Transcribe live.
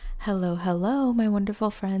Hello, hello, my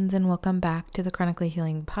wonderful friends, and welcome back to the Chronically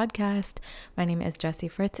Healing Podcast. My name is Jessie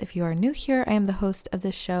Fritz. If you are new here, I am the host of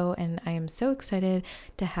the show, and I am so excited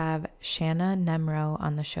to have Shanna Nemro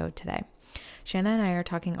on the show today. Shanna and I are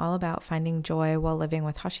talking all about finding joy while living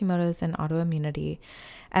with Hashimoto's and autoimmunity.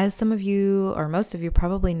 As some of you, or most of you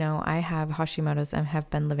probably know, I have Hashimoto's and have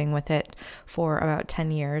been living with it for about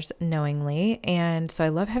 10 years knowingly. And so I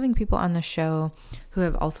love having people on the show who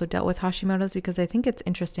have also dealt with Hashimoto's because I think it's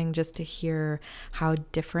interesting just to hear how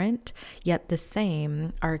different yet the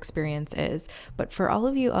same our experience is. But for all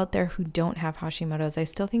of you out there who don't have Hashimoto's, I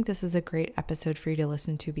still think this is a great episode for you to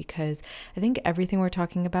listen to because I think everything we're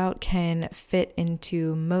talking about can fit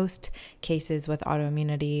into most cases with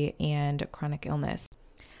autoimmunity and chronic illness.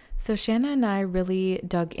 So Shanna and I really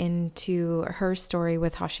dug into her story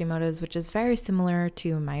with Hashimoto's, which is very similar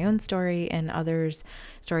to my own story and others'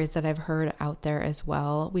 stories that I've heard out there as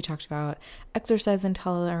well. We talked about exercise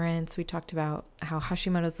intolerance. We talked about how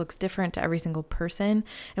Hashimoto's looks different to every single person.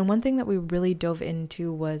 And one thing that we really dove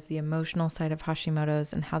into was the emotional side of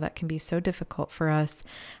Hashimoto's and how that can be so difficult for us,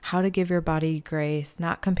 how to give your body grace,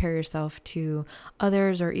 not compare yourself to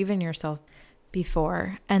others or even yourself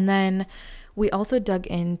before. And then we also dug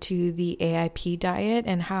into the AIP diet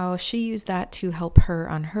and how she used that to help her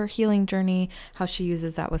on her healing journey, how she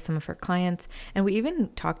uses that with some of her clients. And we even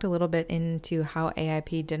talked a little bit into how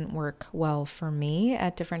AIP didn't work well for me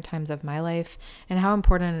at different times of my life and how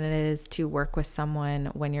important it is to work with someone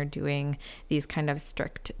when you're doing these kind of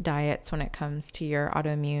strict diets when it comes to your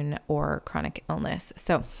autoimmune or chronic illness.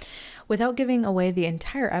 So without giving away the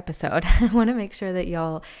entire episode, I want to make sure that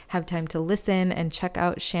y'all have time to listen and check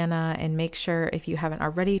out Shanna, and make sure, if you haven't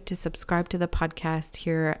already, to subscribe to the podcast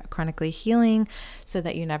here at Chronically Healing so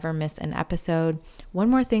that you never miss an episode. One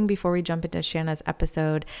more thing before we jump into Shanna's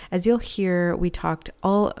episode. As you'll hear, we talked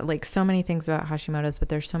so many things about Hashimoto's, but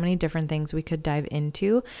there's so many different things we could dive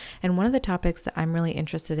into. And one of the topics that I'm really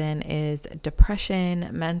interested in is depression,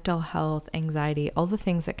 mental health, anxiety, all the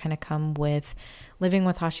things that kind of come with living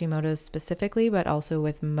with Hashimoto's specifically, but also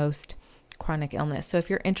with most chronic illness. So if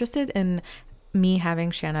you're interested in me having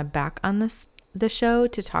Shanna back on the show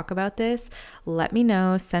to talk about this, let me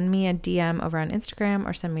know. Send me a DM over on Instagram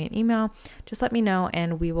or send me an email. Just let me know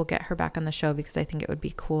and we will get her back on the show because I think it would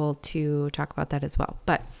be cool to talk about that as well.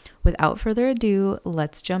 But without further ado,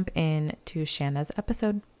 let's jump in to Shanna's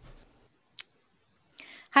episode.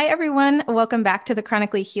 Hi, everyone. Welcome back to the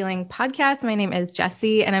Chronically Healing Podcast. My name is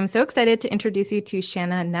Jessie, and I'm so excited to introduce you to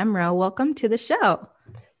Shanna Nemro. Welcome to the show.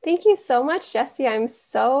 Thank you so much, Jessie. I'm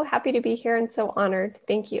so happy to be here and so honored.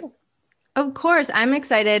 Thank you. Of course, I'm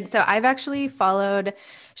excited. So I've actually followed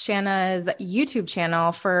Shanna's YouTube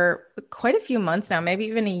channel for quite a few months now, maybe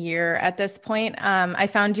even a year at this point. I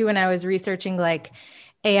found you when I was researching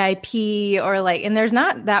AIP and there's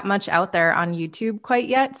not that much out there on YouTube quite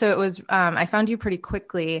yet. So it was, I found you pretty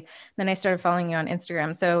quickly. Then I started following you on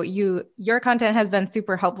Instagram. So your content has been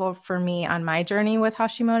super helpful for me on my journey with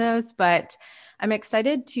Hashimoto's, but I'm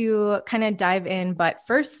excited to kind of dive in. But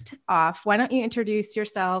first off, why don't you introduce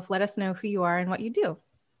yourself? Let us know who you are and what you do.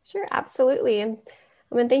 Sure, absolutely.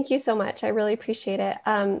 Thank you so much. I really appreciate it.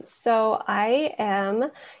 So I am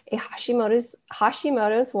a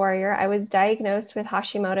Hashimoto's warrior. I was diagnosed with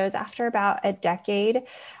Hashimoto's after about a decade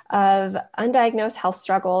of undiagnosed health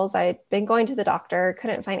struggles. I'd been going to the doctor,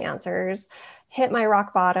 couldn't find answers, hit my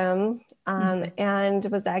rock bottom, and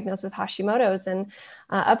was diagnosed with Hashimoto's. And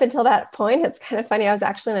up until that point, it's kind of funny, I was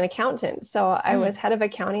actually an accountant. So I was head of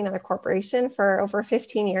accounting at a corporation for over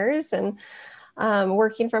 15 years and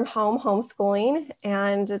working from home, homeschooling.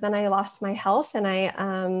 And then I lost my health and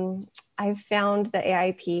I found the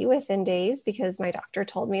AIP within days because my doctor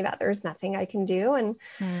told me that there's nothing I can do.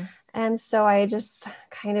 And so I just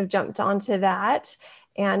kind of jumped onto that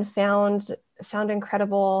and found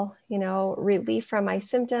incredible, relief from my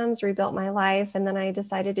symptoms, rebuilt my life. And then I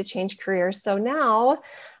decided to change careers. So now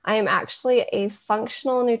I am actually a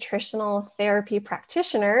functional nutritional therapy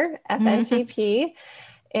practitioner, FNTP.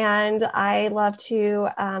 And I love to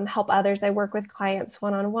help others. I work with clients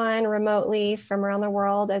one-on-one remotely from around the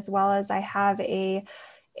world, as well as I have a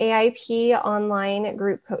AIP online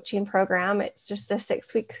group coaching program. It's just a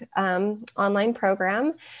 6-week online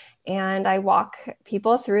program. And I walk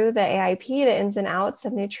people through the AIP, the ins and outs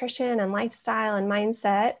of nutrition and lifestyle and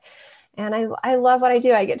mindset. And I love what I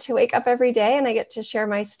do. I get to wake up every day and I get to share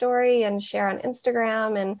my story and share on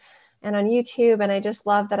Instagram and on YouTube. And I just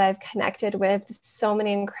love that I've connected with so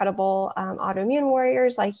many incredible autoimmune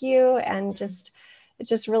warriors like you. And it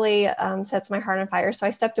just really sets my heart on fire. So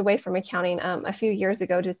I stepped away from accounting a few years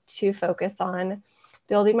ago to focus on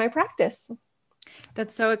building my practice.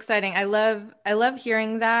 That's so exciting. I love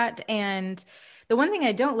hearing that. And the one thing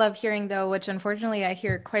I don't love hearing though, which unfortunately I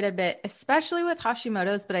hear quite a bit, especially with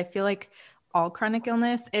Hashimoto's, but I feel like all chronic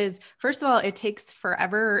illness is, first of all, it takes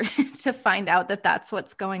forever to find out that that's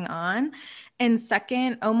what's going on. And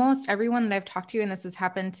second, almost everyone that I've talked to, and this has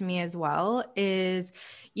happened to me as well, is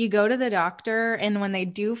you go to the doctor and when they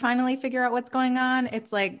do finally figure out what's going on,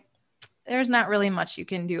 it's like there's not really much you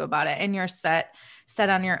can do about it and you're set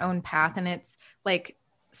on your own path. And it's like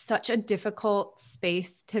such a difficult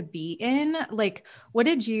space to be in. Like, what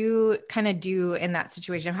did you kind of do in that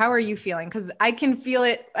situation? How are you feeling? Because I can feel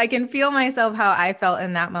it. I can feel myself how I felt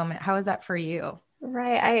in that moment. How is that for you?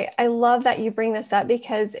 Right. I love that you bring this up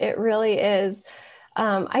because it really is.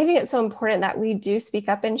 I think it's so important that we do speak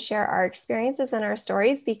up and share our experiences and our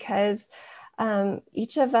stories because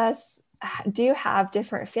each of us do have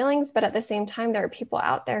different feelings, but at the same time, there are people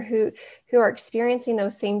out there who are experiencing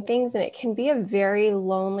those same things, and it can be a very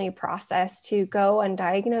lonely process to go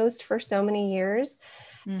undiagnosed for so many years,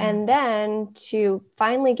 and then to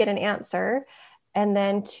finally get an answer, and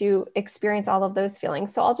then to experience all of those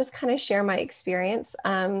feelings. So I'll just kind of share my experience.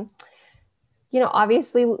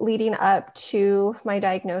 Obviously leading up to my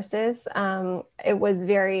diagnosis, it was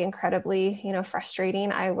very incredibly,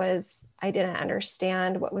 frustrating. I didn't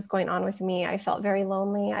understand what was going on with me. I felt very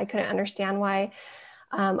lonely. I couldn't understand why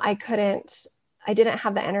I didn't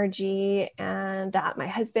have the energy and that my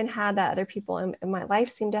husband had, that other people in my life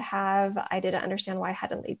seemed to have. I didn't understand why I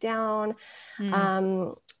had to lay down.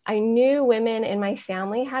 I knew women in my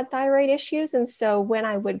family had thyroid issues. And so when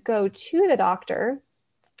I would go to the doctor,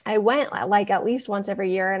 I went like at least once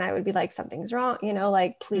every year and I would be like, something's wrong,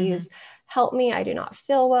 like, please help me. I do not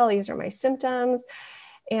feel well. These are my symptoms.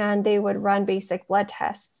 And they would run basic blood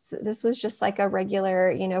tests. This was just like a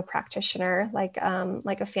regular, practitioner, like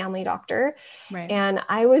a family doctor. Right. And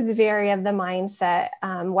I was very of the mindset,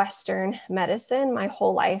 Western medicine my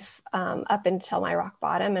whole life, up until my rock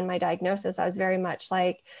bottom and my diagnosis. I was very much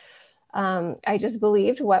like, I just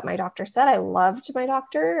believed what my doctor said. I loved my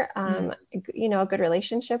doctor, a good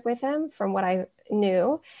relationship with him from what I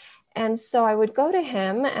knew. And so I would go to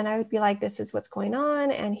him and I would be like, this is what's going on.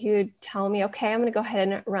 And he would tell me, okay, I'm going to go ahead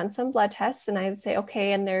and run some blood tests. And I would say,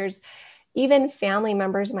 okay. And there's even family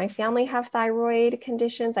members in my family have thyroid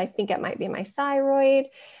conditions. I think it might be my thyroid.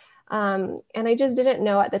 And I just didn't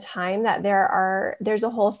know at the time that there's a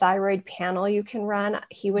whole thyroid panel you can run.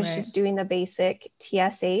 He was just doing the basic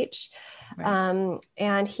TSH. And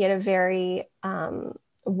he had a very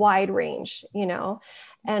wide range,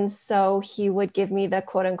 and so he would give me the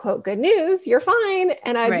quote unquote good news, you're fine.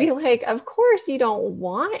 And I'd be like, of course you don't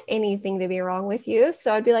want anything to be wrong with you.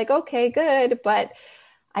 So I'd be like, okay, good. But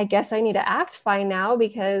I guess I need to act fine now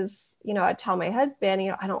because, I'd tell my husband,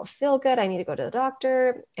 I don't feel good. I need to go to the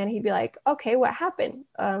doctor. And he'd be like, okay, what happened?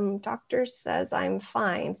 Doctor says I'm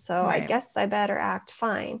fine. So I guess I better act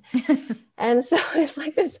fine. And so it's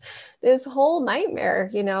like this whole nightmare,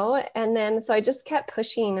 and then, so I just kept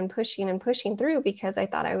pushing and pushing and pushing through because I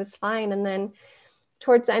thought I was fine. And then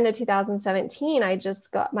towards the end of 2017,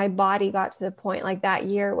 my body got to the point, like that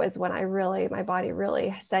year was when my body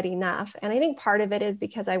really said enough. And I think part of it is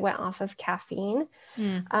because I went off of caffeine.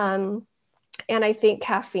 And I think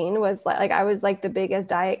caffeine was like I was like the biggest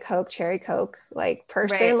Diet Coke, Cherry Coke, like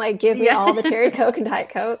person, like give me all the Cherry Coke and Diet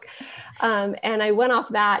Coke. And I went off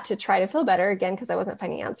that to try to feel better again, because I wasn't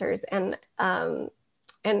finding answers. And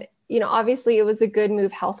obviously it was a good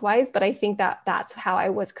move health-wise, but I think that's how I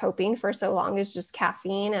was coping for so long, is just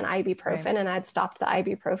caffeine and ibuprofen. And I'd stopped the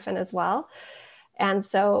ibuprofen as well. And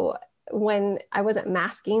so when I wasn't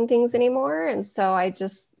masking things anymore, and so I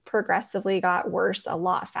just progressively got worse a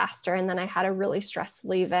lot faster. And then I had a really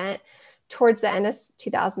stressful event towards the end of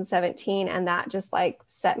 2017, and that just like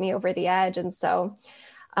set me over the edge. And so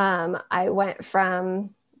I went from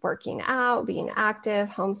working out, being active,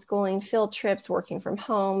 homeschooling, field trips, working from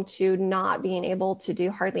home, to not being able to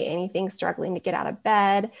do hardly anything, struggling to get out of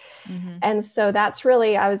bed. And so that's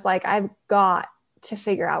really, I was like, I've got to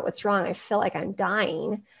figure out what's wrong. I feel like I'm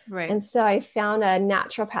dying. And so I found a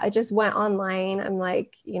naturopath. I just went online. I'm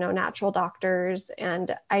like, natural doctors,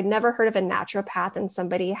 and I'd never heard of a naturopath, and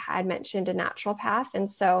somebody had mentioned a naturopath.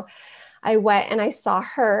 And so I went and I saw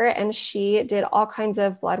her, and she did all kinds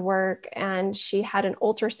of blood work, and she had an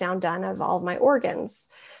ultrasound done of all of my organs.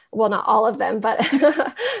 Well, not all of them, but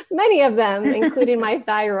many of them, including my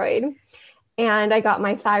thyroid. And I got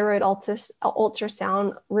my thyroid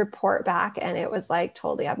ultrasound report back, and it was like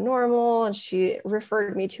totally abnormal. And she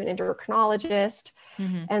referred me to an endocrinologist.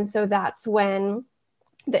 And so that's when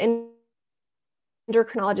the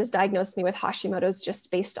endocrinologist diagnosed me with Hashimoto's just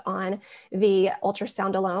based on the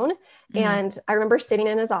ultrasound alone. Mm-hmm. And I remember sitting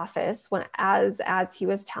in his office as he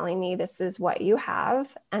was telling me, this is what you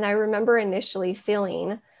have. And I remember initially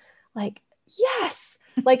feeling like, yes,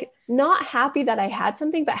 like not happy that I had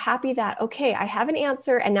something, but happy that, okay, I have an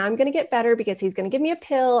answer and now I'm going to get better because he's going to give me a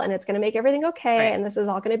pill and it's going to make everything okay. Right. And this is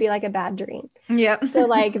all going to be like a bad dream. Yep. So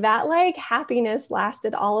like that, like happiness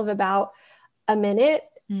lasted all of about a minute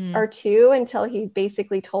or two until he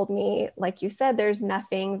basically told me, like you said, there's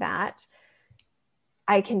nothing that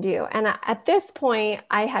I can do. And at this point,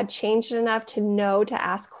 I had changed enough to know to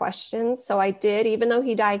ask questions. So I did, even though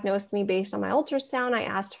he diagnosed me based on my ultrasound, I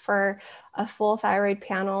asked for a full thyroid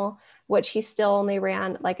panel, which he still only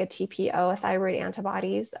ran like a TPO, a thyroid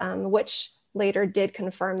antibodies, which later did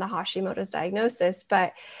confirm the Hashimoto's diagnosis.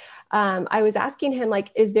 But I was asking him, like,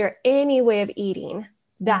 is there any way of eating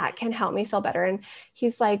that can help me feel better? And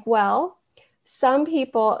he's like, well, some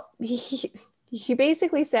people, he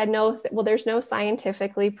basically said, no, well, there's no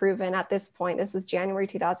scientifically proven at this point, this was January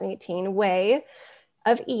 2018, way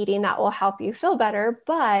of eating that will help you feel better.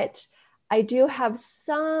 But I do have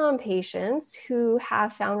some patients who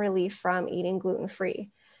have found relief from eating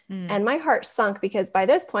gluten-free. And my heart sunk because by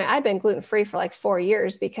this point I'd been gluten-free for like 4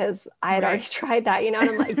 years because I had already tried that, and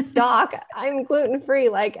I'm like, doc, I'm gluten-free.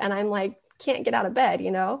 Like, and I'm like, can't get out of bed,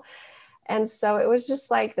 And so it was just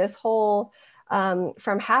like this whole,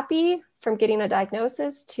 from happy from getting a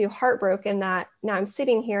diagnosis to heartbroken that now I'm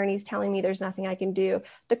sitting here and he's telling me there's nothing I can do.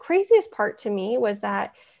 The craziest part to me was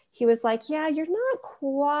that he was like, yeah, you're not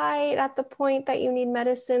quite at the point that you need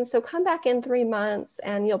medicine. So come back in 3 months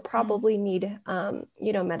and you'll probably need,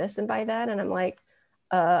 medicine by then. And I'm like,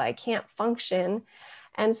 I can't function.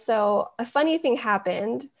 And so a funny thing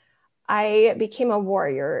happened. I became a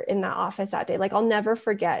warrior in that office that day. Like, I'll never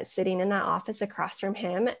forget sitting in that office across from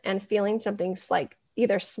him and feeling something like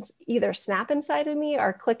either snap inside of me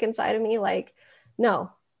or click inside of me. Like,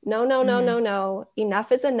 no,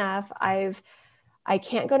 enough is enough. I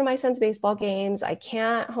can't go to my son's baseball games. I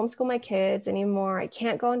can't homeschool my kids anymore. I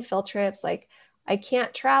can't go on field trips. Like, I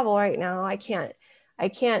can't travel right now. I can't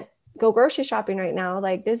go grocery shopping right now.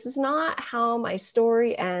 Like, this is not how my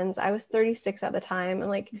story ends. I was 36 at the time. I'm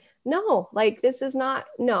like, no, like, this is not,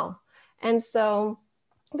 no. And so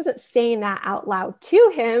I wasn't saying that out loud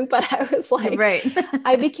to him, but I was like, right.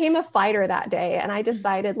 I became a fighter that day. And I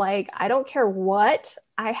decided, like, I don't care what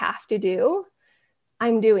I have to do.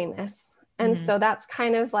 I'm doing this. And so that's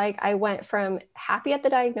kind of like, I went from happy at the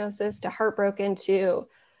diagnosis to heartbroken to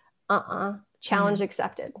challenge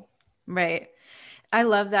accepted. Right. I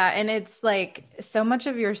love that. And it's like so much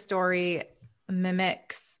of your story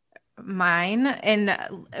mimics mine. And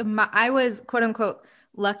I was quote unquote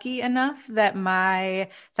lucky enough that my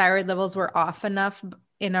thyroid levels were off enough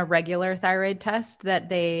in a regular thyroid test that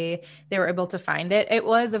they were able to find it. It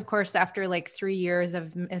was, of course, after like 3 years of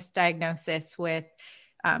misdiagnosis with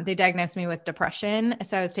they diagnosed me with depression.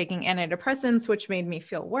 So I was taking antidepressants, which made me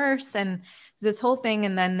feel worse. And this whole thing.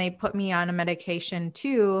 And then they put me on a medication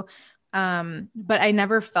too. But I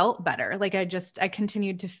never felt better. Like I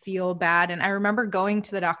continued to feel bad. And I remember going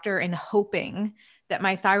to the doctor and hoping that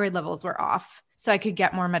my thyroid levels were off so I could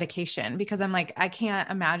get more medication, because I'm like, I can't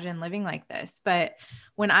imagine living like this. But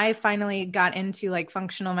when I finally got into like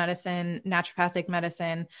functional medicine, naturopathic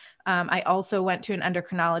medicine, I also went to an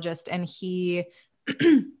endocrinologist, and he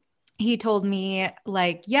told me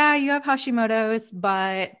like, yeah, you have Hashimoto's,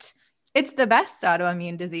 but it's the best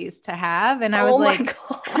autoimmune disease to have. And I was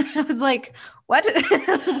I was like, what?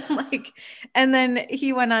 Like, and then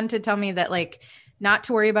he went on to tell me that like, not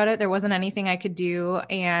to worry about it. There wasn't anything I could do.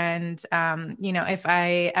 And, if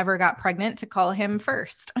I ever got pregnant, to call him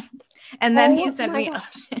first. And then he sent me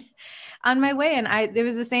on my way. And it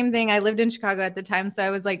was the same thing. I lived in Chicago at the time. So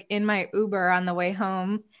I was like in my Uber on the way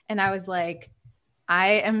home, and I was like,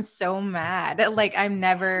 I am so mad. Like, I'm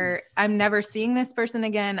never seeing this person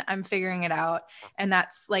again. I'm figuring it out. And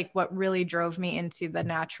that's like what really drove me into the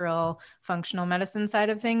natural functional medicine side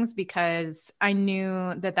of things, because I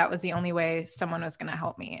knew that was the only way someone was going to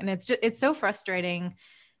help me. And it's so frustrating,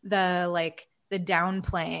 the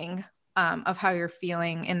downplaying of how you're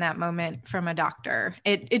feeling in that moment from a doctor.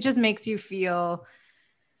 It just makes you feel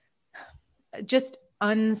just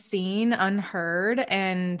unseen, unheard,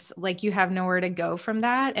 and like you have nowhere to go from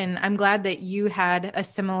that. And I'm glad that you had a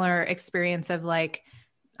similar experience of like,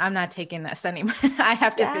 I'm not taking this anymore. I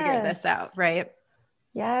have to figure this out. Right.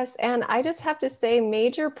 Yes. And I just have to say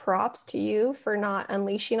major props to you for not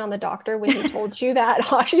unleashing on the doctor when he told you that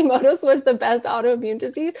Hashimoto's was the best autoimmune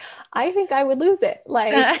disease. I think I would lose it.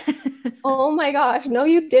 Like, oh my gosh, no,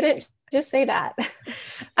 you didn't just say that.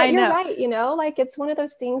 But I you're know. right, you know, like it's one of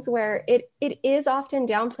those things where it is often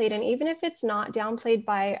downplayed. And even if it's not downplayed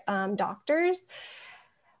by doctors,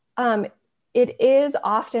 um, it is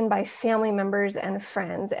often by family members and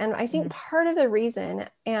friends. And I think Mhm. part of the reason,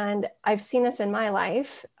 and I've seen this in my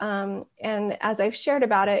life, and as I've shared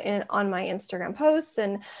about it on my Instagram posts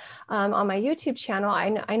and on my YouTube channel,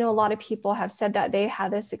 I know a lot of people have said that they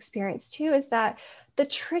had this experience too, is that the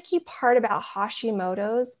tricky part about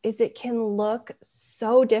Hashimoto's is it can look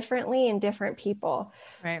so differently in different people.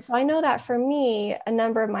 Right. So I know that for me, a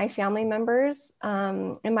number of my family members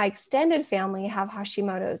in my extended family have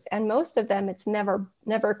Hashimoto's, and most of them, it's never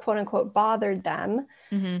quote unquote bothered them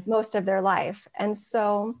Hmm. most of their life. And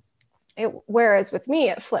so whereas with me,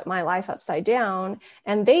 it flipped my life upside down.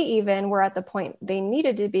 And they even were at the point they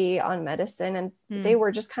needed to be on medicine. And they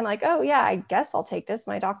were just kind of like, oh, yeah, I guess I'll take this.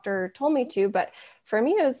 My doctor told me to. But for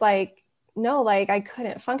me, it was like, no, like I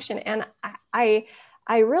couldn't function. And I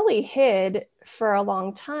really hid for a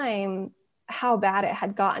long time how bad it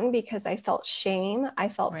had gotten because I felt shame. I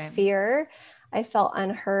felt Right. fear. I felt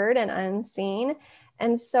unheard and unseen.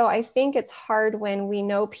 And so I think it's hard when we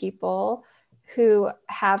know people who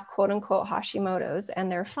have quote unquote Hashimoto's and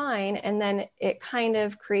they're fine. And then it kind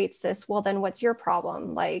of creates this, well, then what's your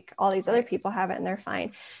problem? Like all these other people have it and they're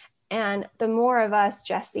fine. And the more of us,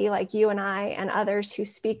 Jesse, like you and I and others who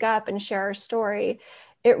speak up and share our story,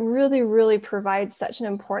 it really, really provides such an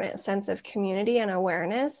important sense of community and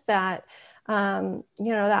awareness that you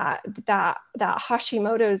know, that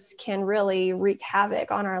Hashimoto's can really wreak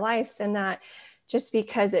havoc on our lives, and that just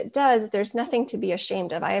because it does, there's nothing to be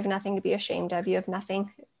ashamed of. I have nothing to be ashamed of. You have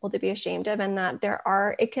nothing to be ashamed of. And that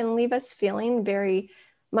it can leave us feeling very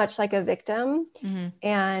much like a victim. Hmm.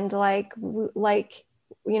 And you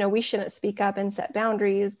know, we shouldn't speak up and set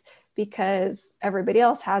boundaries because everybody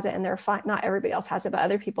else has it and they're fine. Not everybody else has it, but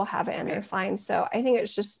other people have it and they're fine. So I think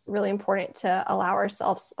it's just really important to allow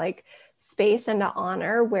ourselves like space and to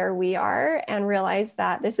honor where we are and realize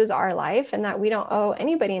that this is our life and that we don't owe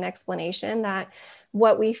anybody an explanation, that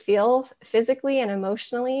what we feel physically and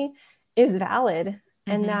emotionally is valid,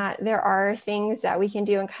 and that there are things that we can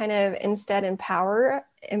do and kind of instead empower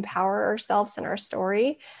ourselves in our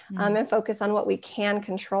story, and focus on what we can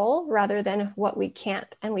control rather than what we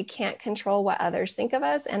can't. And we can't control what others think of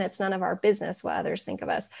us, and it's none of our business what others think of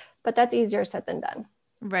us, but that's easier said than done.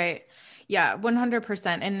 Right. Yeah,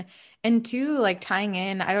 100%. And two, like tying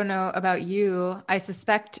in, I don't know about you, I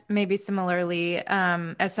suspect maybe similarly,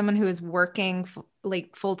 as someone who is working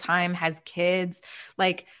like full time, has kids,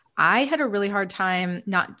 like I had a really hard time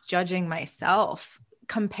not judging myself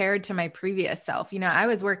compared to my previous self. You know, I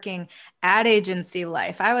was working ad agency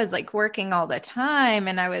life. I was like working all the time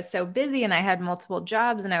and I was so busy and I had multiple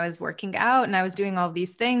jobs and I was working out and I was doing all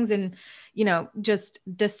these things and, you know, just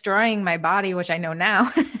destroying my body, which I know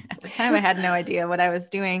now. At the time, I had no idea what I was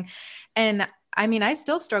doing. And I mean, I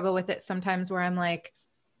still struggle with it sometimes where I'm like,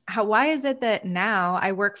 why is it that now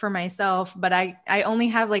I work for myself, but I only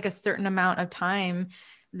have like a certain amount of time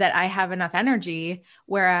that I have enough energy.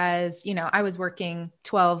 Whereas, you know, I was working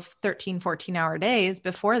 12, 13, 14-hour days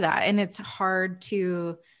before that. And it's hard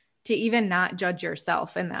to even not judge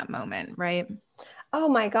yourself in that moment. Right. Oh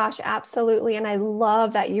my gosh, absolutely. And I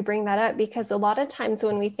love that you bring that up because a lot of times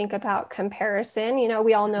when we think about comparison, you know,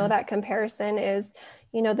 we all know that comparison is,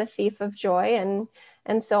 you know, the thief of joy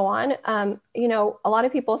and so on. You know, a lot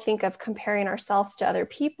of people think of comparing ourselves to other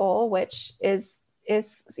people, which is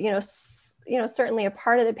certainly a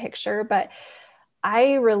part of the picture, but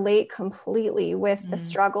I relate completely with the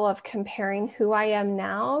struggle of comparing who I am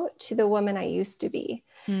now to the woman I used to be.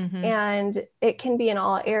 Mm-hmm. And it can be in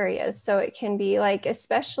all areas. So it can be like,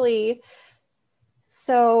 especially,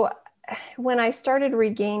 so when I started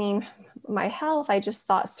regaining my health, I just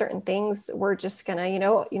thought certain things were just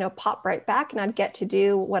gonna, pop right back and I'd get to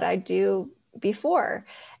do what I do before.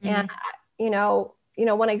 And,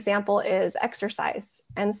 one example is exercise.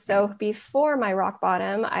 And so before my rock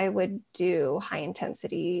bottom, I would do high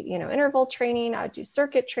intensity, interval training. I would do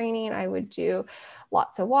circuit training. I would do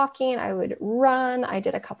lots of walking. I would run. I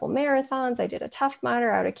did a couple marathons. I did a Tough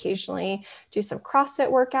Mudder. I would occasionally do some CrossFit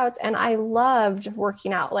workouts. And I loved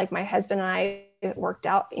working out. Like my husband and I worked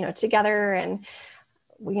out, together. And,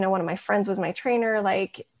 one of my friends was my trainer.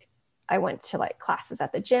 Like I went to like classes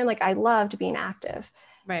at the gym. Like I loved being active.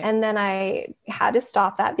 Right. And then I had to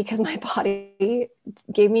stop that because my body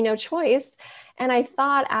gave me no choice. And I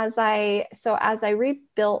thought as I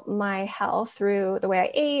rebuilt my health through the way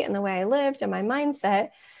I ate and the way I lived and my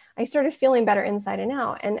mindset, I started feeling better inside and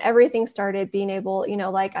out. And everything started being able,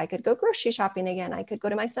 like I could go grocery shopping again. I could go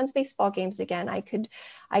to my son's baseball games again. I could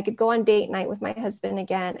go on date night with my husband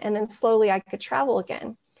again. And then slowly I could travel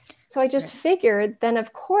again. So I just figured then,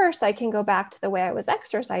 of course, I can go back to the way I was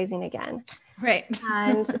exercising again. Right.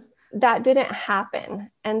 And that didn't happen.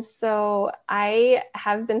 And so I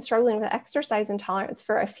have been struggling with exercise intolerance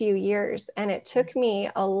for a few years. And it took me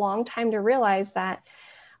a long time to realize that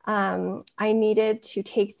I needed to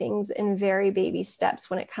take things in very baby steps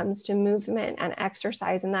when it comes to movement and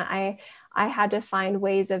exercise, and that I had to find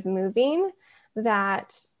ways of moving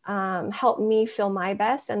that help me feel my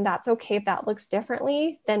best. And that's okay if that looks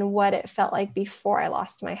differently than what it felt like before I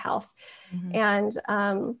lost my health. And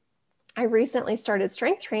I recently started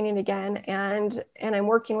strength training again, and I'm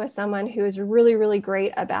working with someone who is really, really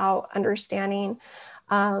great about understanding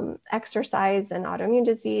exercise and autoimmune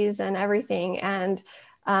disease and everything. And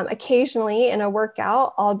occasionally in a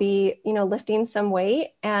workout, I'll be, lifting some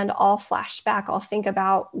weight, and I'll flash back. I'll think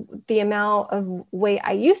about the amount of weight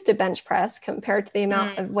I used to bench press compared to the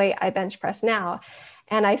amount of weight I bench press now.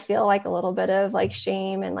 And I feel like a little bit of like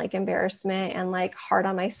shame and like embarrassment and like hard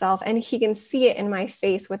on myself. And he can see it in my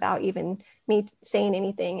face without even me saying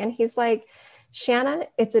anything. And he's like, Shanna,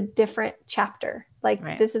 it's a different chapter.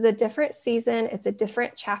 Like, this is a different season. It's a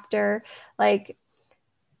different chapter. Like,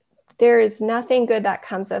 there is nothing good that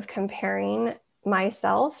comes of comparing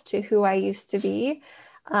myself to who I used to be,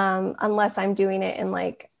 unless I'm doing it in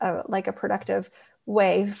like a productive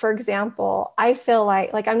way. For example, I feel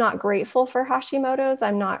like I'm not grateful for Hashimoto's.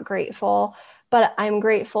 I'm not grateful, but I'm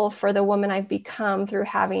grateful for the woman I've become through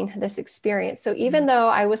having this experience. So even though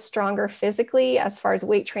I was stronger physically as far as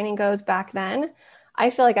weight training goes back then, I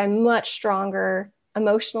feel like I'm much stronger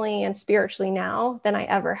emotionally and spiritually now than I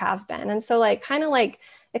ever have been. And so it kind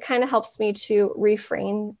of helps me to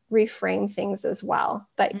reframe things as well.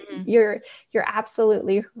 But you're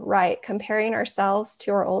absolutely right. Comparing ourselves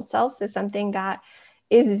to our old selves is something that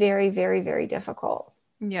is very, very, very difficult.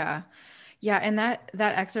 Yeah. Yeah. And that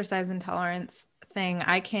exercise intolerance thing,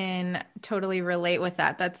 I can totally relate with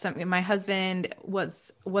that. That's something my husband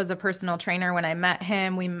was a personal trainer. When I met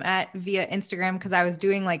him, we met via Instagram because I was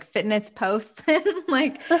doing like fitness posts and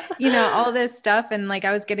all this stuff. And like,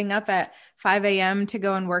 I was getting up at 5 a.m. to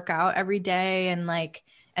go and work out every day, and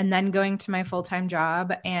then going to my full-time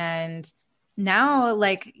job. And now,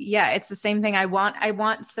 it's the same thing. I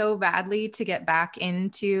want so badly to get back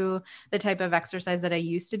into the type of exercise that I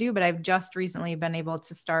used to do, but I've just recently been able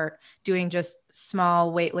to start doing just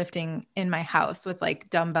small weightlifting in my house with like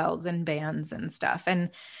dumbbells and bands and stuff. And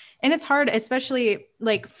it's hard, especially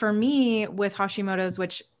like for me with Hashimoto's,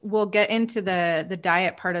 which we'll get into the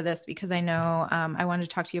diet part of this because I know I wanted to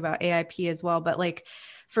talk to you about AIP as well. But like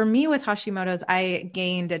for me with Hashimoto's, I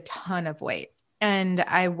gained a ton of weight and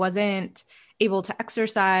I wasn't able to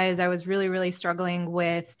exercise. I was really, really struggling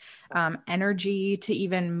with energy to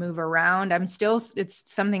even move around.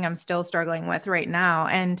 It's something I'm still struggling with right now.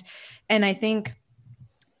 And I think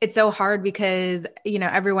it's so hard because,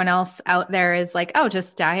 everyone else out there is like, oh,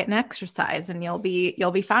 just diet and exercise and you'll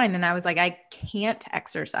be fine. And I was like, I can't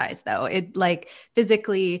exercise though. It like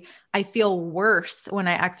physically, I feel worse when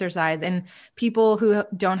I exercise. And people who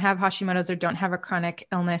don't have Hashimoto's or don't have a chronic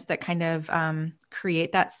illness that kind of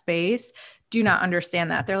create that space do not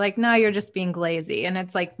understand that. They're like, no, you're just being lazy. And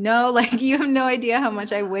it's like, no, like you have no idea how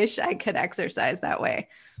much I wish I could exercise that way.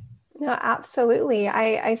 No, absolutely.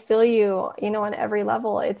 I feel you, on every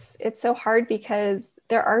level. It's so hard because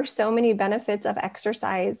there are so many benefits of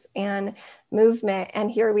exercise and movement.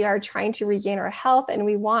 And here we are trying to regain our health and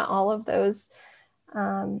we want all of those,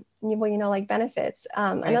 like benefits.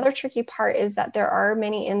 Right. Another tricky part is that there are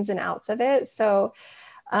many ins and outs of it. So,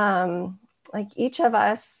 like each of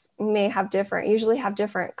us may usually have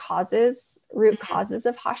different root causes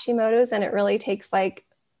of Hashimoto's. And it really takes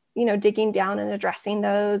digging down and addressing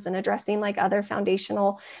those and addressing like other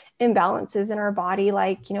foundational imbalances in our body,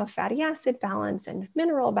 like, fatty acid balance and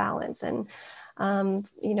mineral balance and,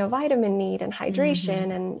 vitamin need and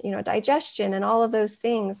hydration and, digestion and all of those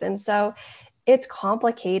things. And so it's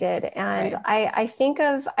complicated. And right. I think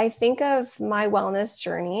of my wellness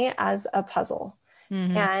journey as a puzzle.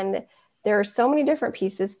 And there are so many different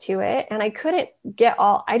pieces to it. And I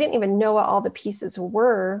didn't even know what all the pieces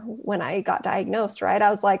were when I got diagnosed, right?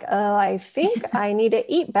 I was like, I think I need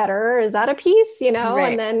to eat better. Is that a piece, Right.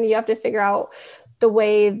 And then you have to figure out the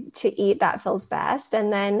way to eat that feels best.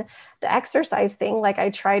 And then the exercise thing, like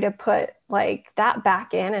I tried to put like that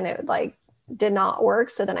back in and it like did not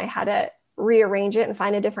work. So then I had to rearrange it and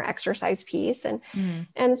find a different exercise piece.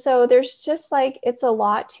 And so there's just like, it's a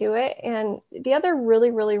lot to it. And the other really,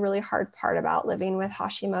 really, really hard part about living with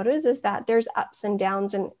Hashimoto's is that there's ups and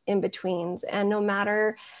downs and in-betweens. And no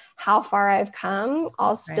matter how far I've come,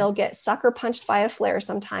 I'll still get sucker punched by a flare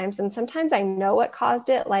sometimes. And sometimes I know what caused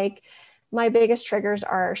it. Like my biggest triggers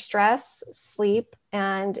are stress, sleep,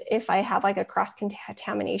 and if I have like a cross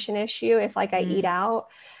contamination issue, if like I eat out,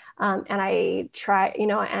 and I try, you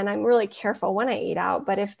know, and I'm really careful when I eat out,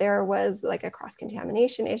 but if there was like a cross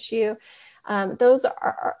contamination issue, those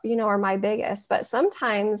are, you know, are my biggest. But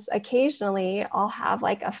sometimes, occasionally, I'll have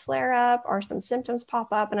like a flare up or some symptoms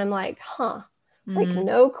pop up, and I'm like, like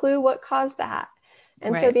no clue what caused that.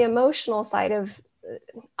 And so the emotional side of,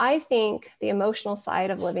 I think the emotional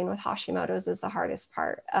side of living with Hashimoto's is the hardest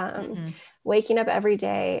part. Waking up every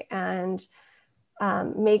day and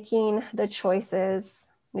making the choices,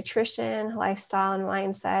 nutrition, lifestyle, and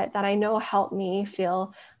mindset that I know help me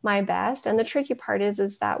feel my best. And the tricky part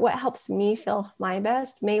is that what helps me feel my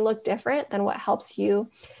best may look different than what helps you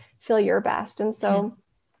feel your best. And so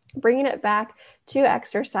bringing it back to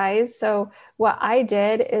exercise. So what I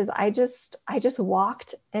did is I just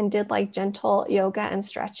walked and did like gentle yoga and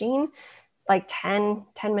stretching, like 10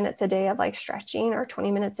 minutes a day of like stretching, or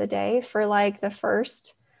 20 minutes a day for like the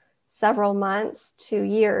first several months to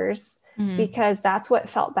years, because that's what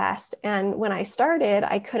felt best. And when I started,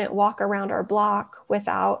 I couldn't walk around our block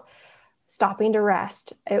without stopping to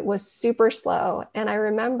rest. It was super slow. And I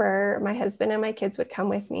remember my husband and my kids would come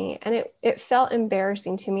with me, and it felt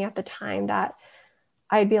embarrassing to me at the time that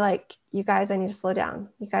I'd be like, you guys, I need to slow down.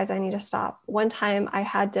 You guys, I need to stop. One time I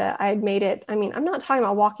had made it, I mean, I'm not talking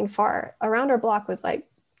about walking far. Around our block was like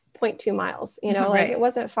 0.2 miles, you know, like it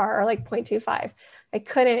wasn't far, or like 0.25. I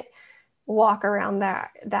couldn't walk around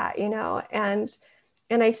that, you know, and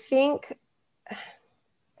I think,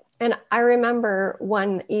 and I remember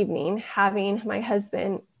one evening having my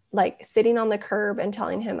husband like sitting on the curb and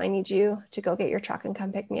telling him, I need you to go get your truck and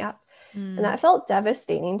come pick me up. And that felt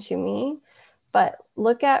devastating to me. But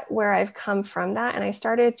look at where I've come from that. And I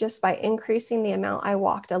started just by increasing the amount I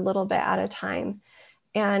walked a little bit at a time.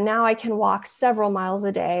 And now I can walk several miles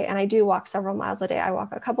a day. And I do walk several miles a day. I walk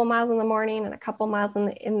a couple miles in the morning and a couple miles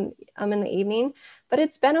in the evening. But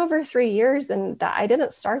it's been over 3 years, and that I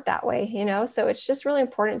didn't start that way, you know? So it's just really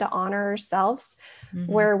important to honor ourselves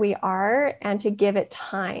where we are, and to give it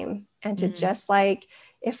time, and to just like,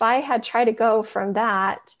 if I had tried to go from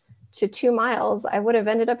that to 2 miles, I would have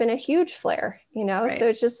ended up in a huge flare, you know? So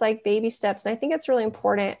it's just like baby steps. And I think it's really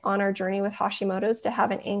important on our journey with Hashimoto's to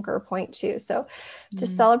have an anchor point too. So to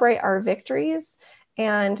celebrate our victories.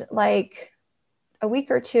 And like a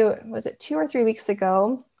week or two, was it 2 or 3 weeks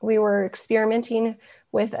ago, we were experimenting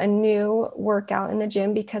with a new workout in the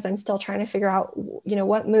gym, because I'm still trying to figure out, you know,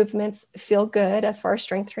 what movements feel good as far as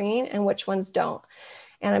strength training and which ones don't.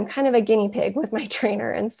 And I'm kind of a guinea pig with my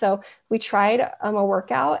trainer. And so we tried a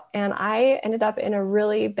workout, and I ended up in a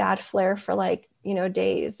really bad flare for like, you know,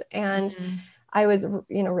 days. And I was,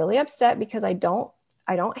 you know, really upset, because I don't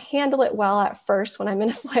handle it well at first when I'm in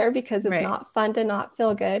a flare, because it's not fun to not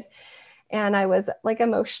feel good. And I was like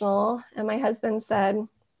emotional. And my husband said,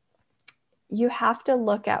 you have to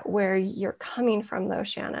look at where you're coming from though,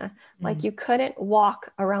 Shanna. Like you couldn't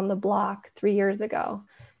walk around the block 3 years ago,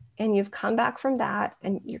 and you've come back from that,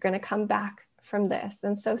 and you're going to come back from this.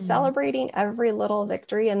 And so celebrating every little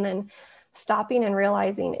victory, and then stopping and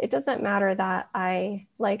realizing it doesn't matter that I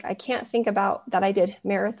can't think about that I did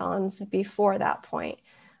marathons before that point.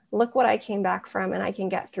 Look what I came back from, and I can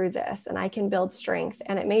get through this, and I can build strength.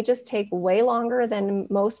 And it may just take way longer than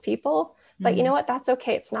most people, but you know what? That's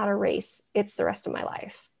okay. It's not a race. It's the rest of my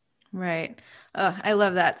life. Right. I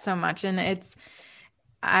love that so much. And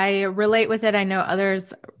I relate with it. I know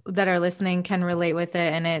others that are listening can relate with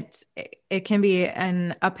it. And it can be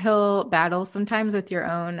an uphill battle sometimes with your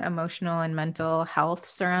own emotional and mental health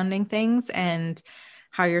surrounding things and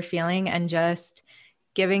how you're feeling, and just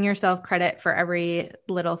giving yourself credit for every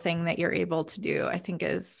little thing that you're able to do, I think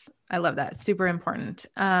I love that. Super important.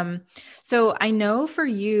 So I know for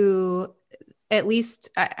you, at least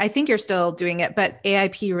I think you're still doing it, but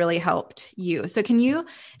AIP really helped you. So can you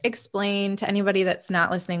explain to anybody that's not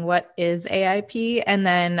listening, what is AIP, and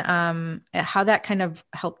then how that kind of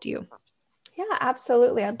helped you? Yeah,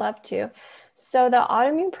 absolutely. I'd love to. So the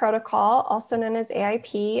autoimmune protocol, also known as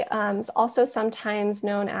AIP, is also sometimes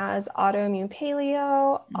known as autoimmune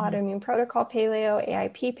paleo, autoimmune protocol paleo,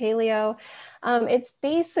 AIP paleo. It's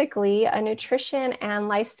basically a nutrition and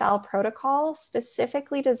lifestyle protocol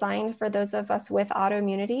specifically designed for those of us with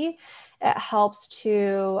autoimmunity. It helps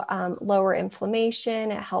to lower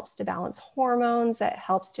inflammation. It helps to balance hormones. It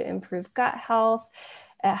helps to improve gut health.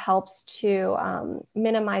 It helps to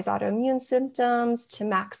minimize autoimmune symptoms, to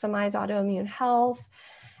maximize autoimmune health,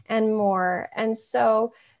 and more. And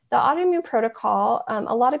so the autoimmune protocol,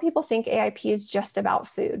 a lot of people think AIP is just about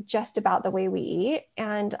food, just about the way we eat.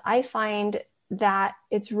 And I find that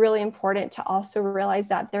it's really important to also realize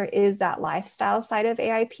that there is that lifestyle side of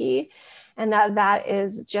AIP, and that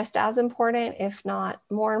is just as important, if not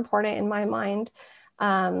more important in my mind.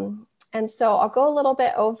 And so I'll go a little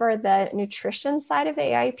bit over the nutrition side of the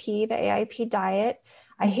AIP diet.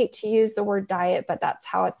 I hate to use the word diet, but that's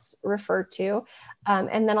how it's referred to.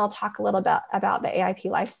 And then I'll talk a little bit about the AIP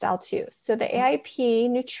lifestyle too. So the AIP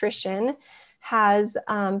nutrition has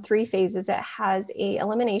 3 phases. It has a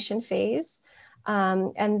elimination phase,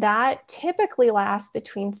 and that typically lasts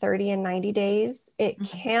between 30 and 90 days. It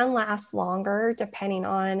can last longer depending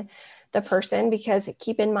on the person, because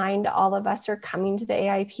keep in mind, all of us are coming to the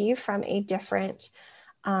AIP from a different,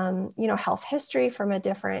 health history, from a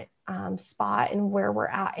different spot and where we're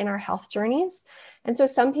at in our health journeys. And so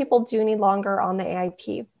some people do need longer on the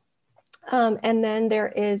AIP. And then there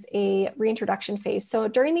is a reintroduction phase. So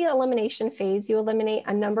during the elimination phase, you eliminate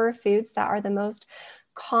a number of foods that are the most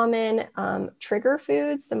common trigger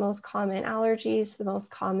foods, the most common allergies, the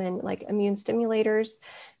most common like immune stimulators,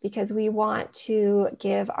 because we want to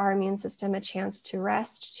give our immune system a chance to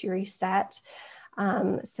rest, to reset,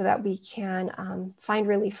 so that we can find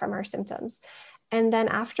relief from our symptoms. And then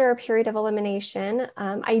after a period of elimination,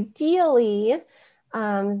 ideally,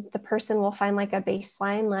 the person will find like a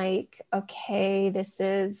baseline, like, okay, this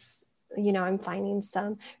is, I'm finding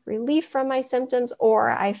some relief from my symptoms,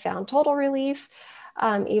 or I found total relief.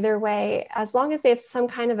 Either way, as long as they have some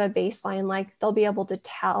kind of a baseline, like they'll be able to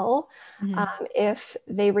tell if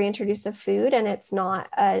they reintroduce a food and it's not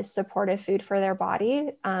a supportive food for their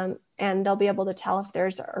body, and they'll be able to tell if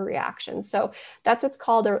there's a reaction. So that's what's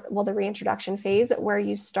called the reintroduction phase, where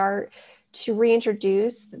you start to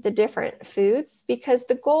reintroduce the different foods, because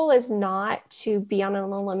the goal is not to be on an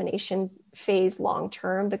elimination phase long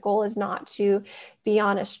term. The goal is not to be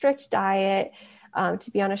on a strict diet,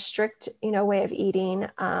 to be on a strict, way of eating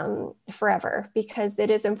forever, because it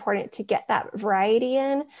is important to get that variety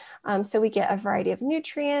in. So we get a variety of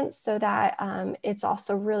nutrients, so that it's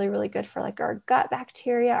also really, really good for like our gut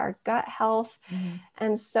bacteria, our gut health.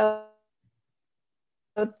 And so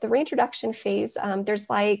the reintroduction phase,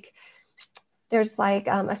 there's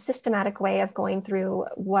a systematic way of going through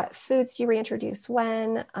what foods you reintroduce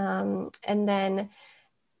when, and then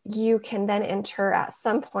you can then enter at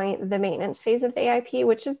some point the maintenance phase of the AIP,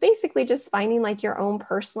 which is basically just finding like your own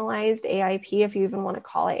personalized AIP, if you even want to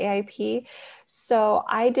call it AIP. So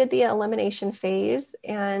I did the elimination phase,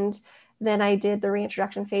 and then I did the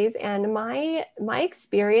reintroduction phase. And my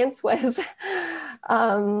experience was,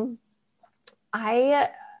 I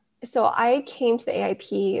came to the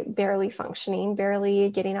AIP barely functioning, barely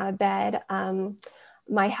getting out of bed.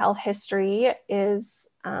 My health history is,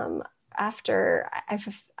 after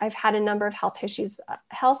I've had a number of health issues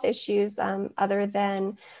other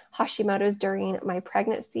than Hashimoto's during my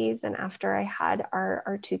pregnancies, and after I had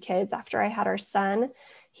our 2 kids, after I had our son.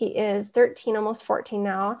 He is 13, almost 14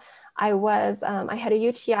 now. I had a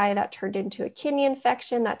UTI that turned into a kidney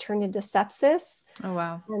infection that turned into sepsis. Oh,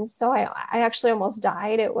 wow. And so I actually almost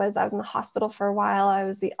died. I was in the hospital for a while. I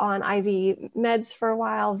was on IV meds for a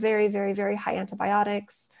while, very, very, very high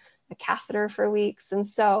antibiotics, a catheter for weeks. And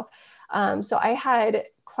so I had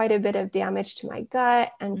quite a bit of damage to my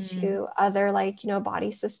gut and to other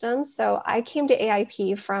body systems. So I came to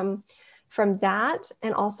AIP from that,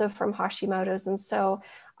 and also from Hashimoto's. And so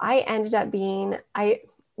I ended up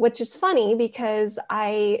which is funny, because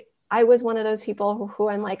I was one of those people who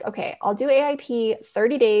I'm like, okay, I'll do AIP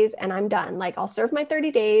 30 days and I'm done. Like, I'll serve my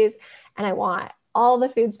 30 days and I want all the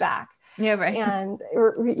foods back. Yeah, right. And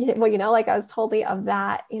well, I was totally of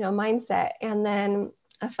that, mindset. And then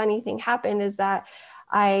a funny thing happened is that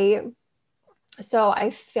I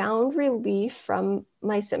found relief from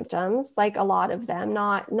my symptoms, like a lot of them,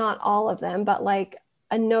 not all of them, but like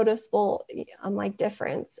a noticeable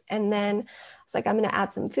difference. And then it's like, I'm going to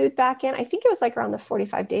add some food back in. I think it was like around the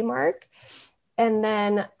 45-day mark. And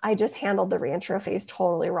then I just handled the reintro phase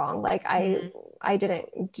totally wrong. Like I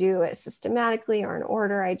didn't do it systematically or in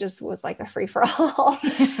order. I just was like a free for all.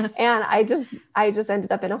 And I just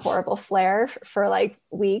ended up in a horrible flare for like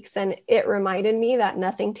weeks. And it reminded me that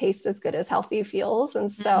nothing tastes as good as healthy feels.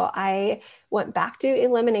 And so I went back to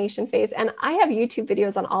elimination phase, and I have YouTube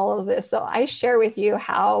videos on all of this. So I share with you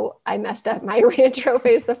how I messed up my reintro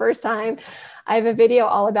phase the first time. I have a video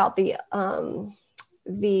all about the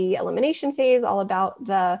elimination phase, all about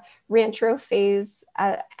the reintro phase,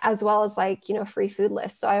 as well as free food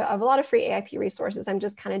lists. So I have a lot of free AIP resources. I'm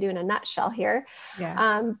just kind of doing a nutshell here.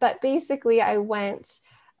 Yeah. But basically I went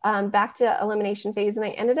back to elimination phase, and I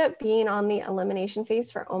ended up being on the elimination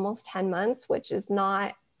phase for almost 10 months, which is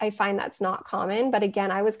I find that's not common. But again,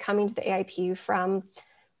 I was coming to the AIP from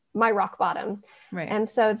my rock bottom. Right. And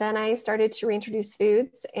so then I started to reintroduce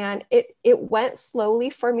foods, and it went slowly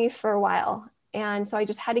for me for a while. And so I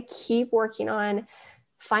just had to keep working on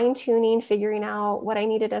fine tuning, figuring out what I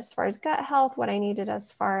needed as far as gut health, what I needed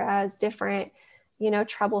as far as different,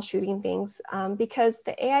 troubleshooting things. Because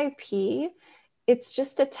the AIP, it's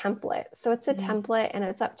just a template. So it's a template, and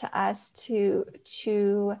it's up to us to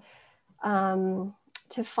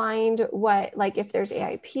find what, like, if there's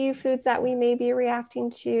AIP foods that we may be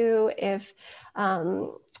reacting to, if,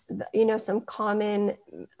 some common,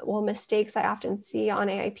 mistakes I often see on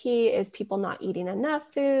AIP is people not eating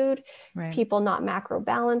enough food, Right. people not macro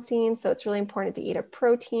balancing. So it's really important to eat a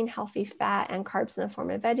protein, healthy fat, and carbs in the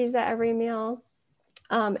form of veggies at every meal.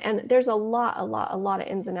 And there's a lot of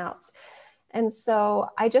ins and outs. And so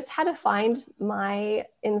I just had to find my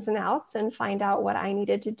ins and outs and find out what I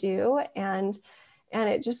needed to do. And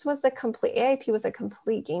it just was AIP was a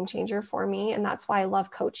complete game changer for me. And that's why I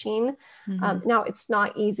love coaching. Now, it's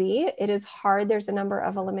not easy. It is hard. There's a number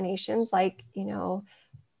of eliminations, like,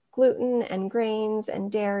 gluten and grains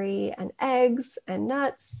and dairy and eggs and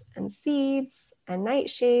nuts and seeds and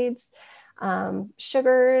nightshades,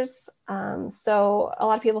 sugars. So a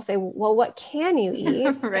lot of people say, well, what can you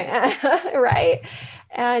eat? Right. Right.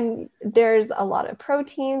 And there's a lot of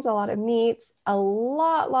proteins, a lot of meats, a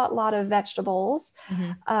lot of vegetables,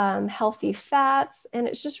 healthy fats. And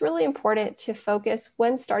it's just really important to focus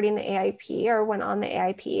when starting the AIP or when on the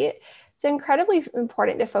AIP. It's incredibly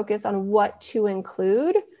important to focus on what to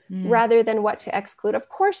include rather than what to exclude. Of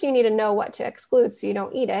course, you need to know what to exclude so you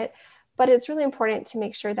don't eat it. But it's really important to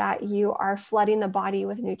make sure that you are flooding the body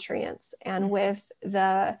with nutrients and with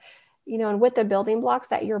the building blocks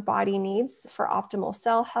that your body needs for optimal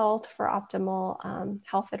cell health, for optimal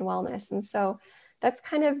health and wellness. And so that's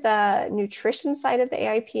kind of the nutrition side of the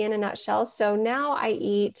AIP in a nutshell. So now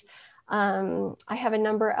I have a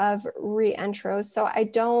number of reintros.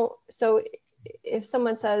 So if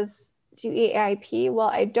someone says, do you eat AIP? Well,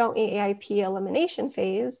 I don't eat AIP elimination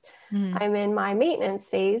phase. I'm in my maintenance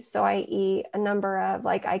phase. So I eat a number of,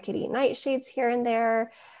 like, I could eat nightshades here and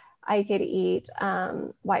there. I could eat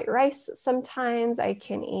white rice sometimes. I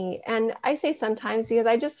can eat, and I say sometimes because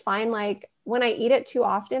I just find, like, when I eat it too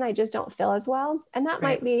often, I just don't feel as well. And that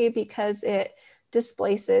might be because it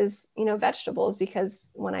displaces, vegetables, because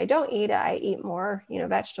when I don't eat it, I eat more,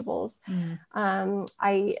 vegetables.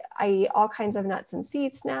 I eat all kinds of nuts and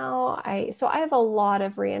seeds now. So I have a lot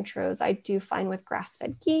of reintros. I do find with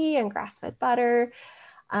grass-fed ghee and grass-fed butter.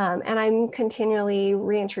 And I'm continually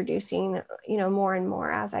reintroducing, more and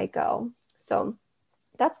more as I go. So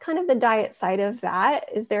that's kind of the diet side of that.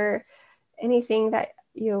 Is there anything that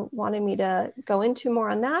you wanted me to go into more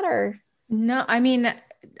on that, or? No, I mean,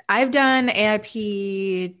 I've done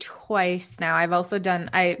AIP twice now.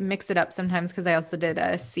 I mix it up sometimes because I also did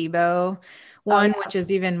a SIBO one, which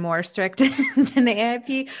is even more strict than the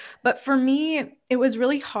AIP. But for me, it was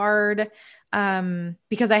really hard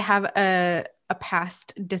because I have a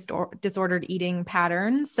past disordered eating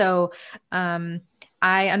pattern. So I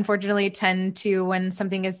unfortunately tend to, when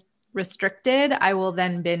something is restricted, I will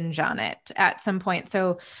then binge on it at some point.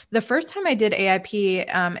 So the first time I did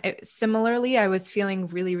AIP, similarly, I was feeling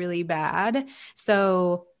really, really bad.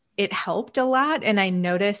 So it helped a lot and I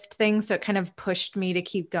noticed things. So it kind of pushed me to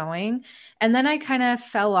keep going. And then I kind of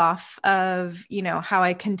fell off of, how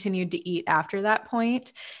I continued to eat after that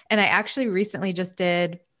point. And I actually recently just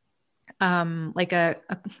did like a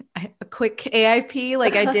quick AIP.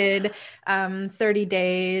 Like I did 30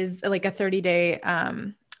 days, like a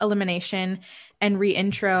 30-day elimination and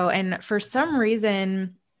reintro. And for some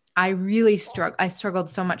reason, I struggled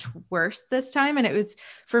so much worse this time. And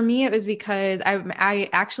for me, it was because I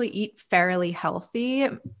actually eat fairly healthy,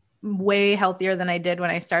 way healthier than I did when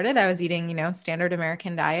I started. I was eating, standard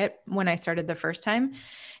American diet when I started the first time.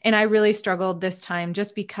 And I really struggled this time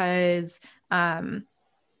just because,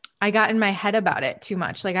 I got in my head about it too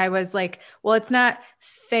much. Like I was like, well, it's not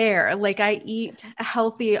fair. Like I eat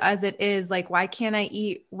healthy as it is. Like, why can't I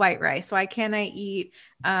eat white rice? Why can't I eat,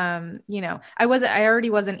 I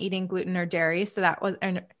already wasn't eating gluten or dairy. So that was,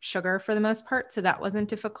 and sugar for the most part. So that wasn't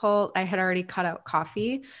difficult. I had already cut out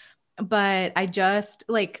coffee, but I just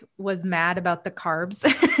was mad about the carbs,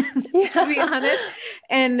 to be honest.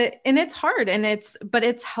 And it's hard but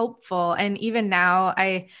it's helpful. And even now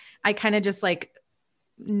I kind of just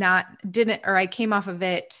I came off of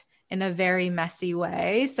it in a very messy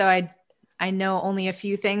way. So I know only a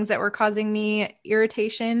few things that were causing me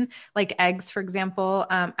irritation, like eggs, for example.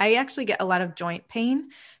 I actually get a lot of joint pain.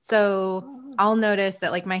 So I'll notice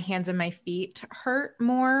that my hands and my feet hurt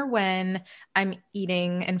more when I'm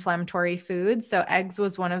eating inflammatory foods. So eggs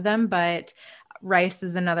was one of them, but rice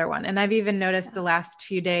is another one. And I've even noticed the last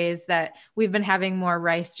few days that we've been having more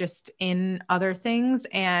rice just in other things,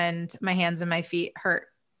 and my hands and my feet hurt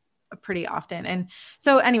pretty often. And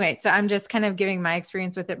so anyway, so I'm just kind of giving my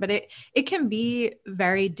experience with it, but it can be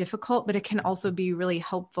very difficult, but it can also be really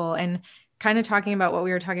helpful. And kind of talking about what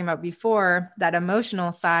we were talking about before, that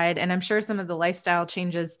emotional side, and I'm sure some of the lifestyle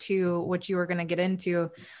changes too, which you were going to get into,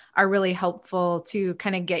 are really helpful to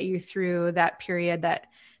kind of get you through that period that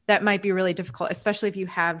might be really difficult, especially if you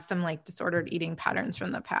have some like disordered eating patterns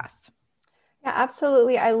from the past. Yeah,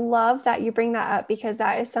 absolutely. I love that you bring that up, because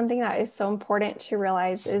that is something that is so important to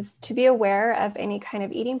realize, is to be aware of any kind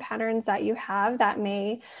of eating patterns that you have that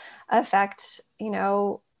may affect,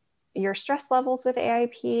 your stress levels with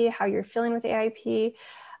AIP, how you're feeling with AIP.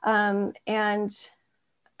 And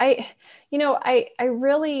I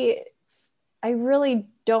really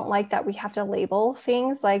don't like that we have to label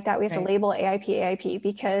things like that. We have to label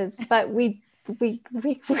AIP, but we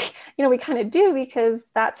kind of do, because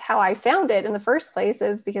that's how I found it in the first place,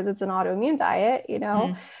 is because it's an autoimmune diet,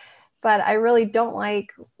 but I really don't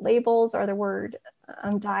like labels or the word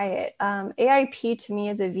diet. AIP to me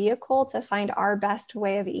is a vehicle to find our best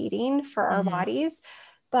way of eating for our bodies,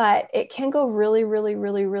 but it can go really, really,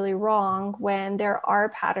 really, really wrong when there are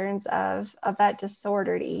patterns of that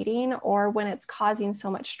disordered eating, or when it's causing so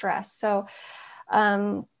much stress. So,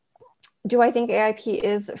 do I think AIP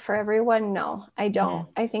is for everyone? No, I don't.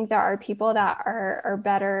 I think there are people that are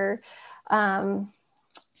better. Can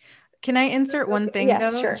I insert one thing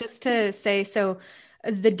though, sure. just to say, so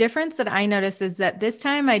the difference that I noticed is that this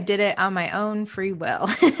time I did it on my own free will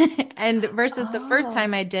and versus the first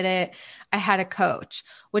time I did it, I had a coach,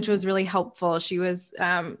 which was really helpful. She was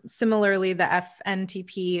similarly the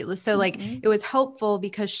FNTP. So like it was helpful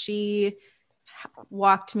because she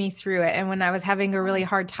walked me through it. And when I was having a really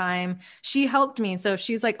hard time, she helped me. So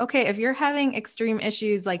she's like, okay, if you're having extreme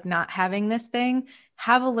issues, like not having this thing,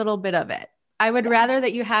 have a little bit of it. I would rather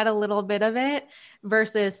that you had a little bit of it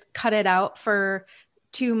versus cut it out for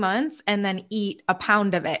 2 months and then eat a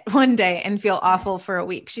pound of it one day and feel awful for a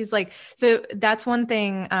week. She's like, so that's one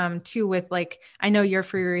thing too, with like, I know your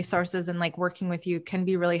free resources and like working with you can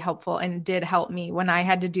be really helpful, and did help me when I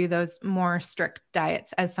had to do those more strict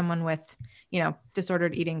diets as someone with,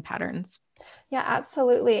 disordered eating patterns. Yeah,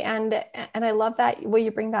 absolutely. And I love that way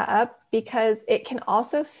you bring that up, because it can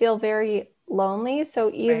also feel very lonely.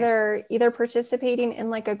 So either participating in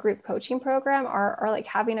like a group coaching program, or like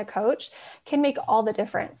having a coach can make all the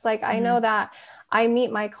difference. Like I know that I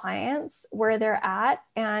meet my clients where they're at,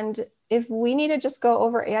 and if we need to just go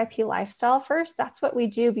over AIP lifestyle first, that's what we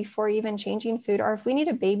do before even changing food. Or if we need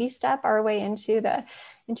to baby step our way into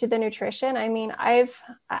the nutrition. I mean,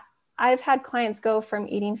 I've had clients go from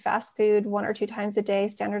eating fast food 1 or 2 times a day,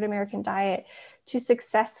 standard American diet, to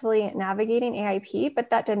successfully navigating AIP, but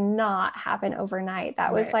that did not happen overnight.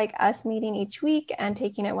 That was like us meeting each week and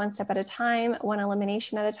taking it one step at a time, one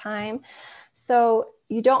elimination at a time. So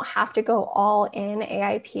you don't have to go all in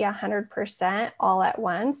AIP 100% all at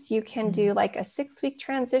once. You can do like a 6-week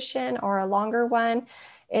transition or a longer one.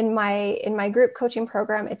 In my group coaching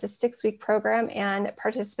program, it's a 6-week program, and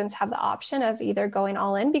participants have the option of either going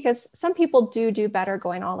all in, because some people do better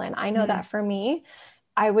going all in. I know that for me,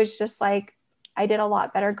 I was just like, I did a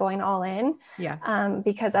lot better going all in. Yeah.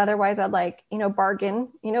 Because otherwise I'd like, bargain,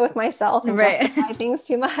 with myself and justify things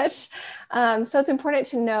too much. So it's important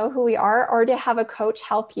to know who we are, or to have a coach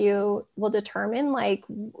help you will determine like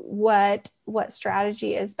what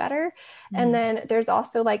strategy is better. And then there's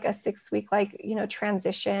also like a 6-week, like,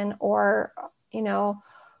 transition or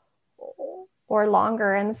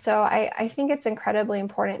longer. And so I think it's incredibly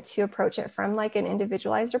important to approach it from like an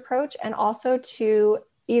individualized approach, and also to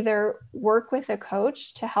either work with a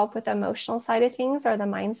coach to help with the emotional side of things or the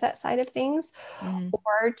mindset side of things,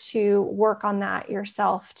 or to work on that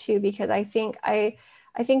yourself too. Because I think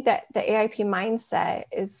that the AIP mindset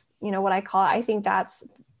is, what I call it, I think that's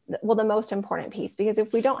the most important piece, because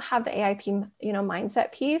if we don't have the AIP,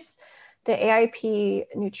 mindset piece, the AIP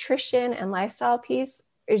nutrition and lifestyle piece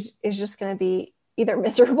is just going to be either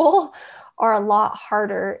miserable or a lot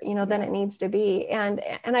harder, than it needs to be. And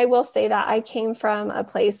I will say that I came from a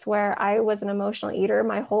place where I was an emotional eater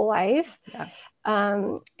my whole life. Yeah.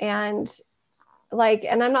 And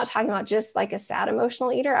I'm not talking about just like a sad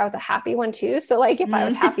emotional eater. I was a happy one too. So like if I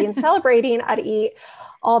was happy and celebrating, I'd eat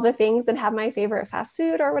all the things and have my favorite fast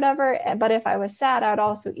food or whatever. But if I was sad, I would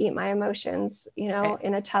also eat my emotions, in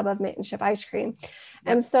a tub of mint and chip ice cream. Yep.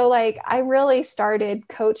 And so like, I really started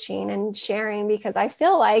coaching and sharing, because I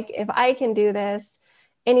feel like if I can do this,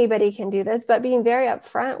 anybody can do this, but being very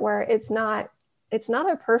upfront where it's not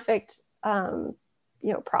a perfect,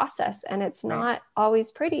 process, and it's not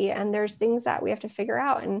always pretty. And there's things that we have to figure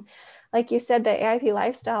out. And like you said, the AIP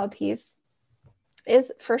lifestyle piece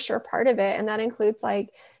is for sure part of it. And that includes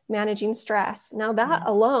like managing stress. Now that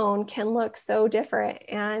alone can look so different.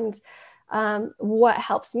 And what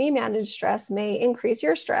helps me manage stress may increase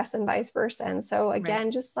your stress and vice versa. And so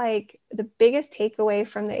again, just like the biggest takeaway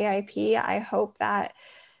from the AIP, I hope that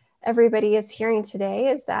everybody is hearing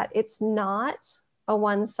today is that it's not a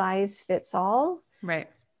one size fits all. Right.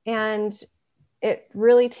 And it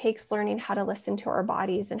really takes learning how to listen to our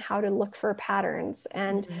bodies and how to look for patterns.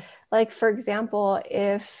 And like, for example,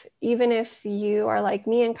 even if you are like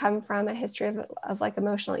me and come from a history of like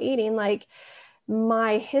emotional eating, like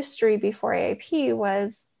my history before AIP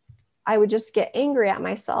was I would just get angry at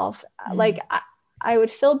myself. Like I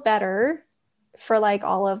would feel better for like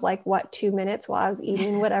all of like 2 minutes while I was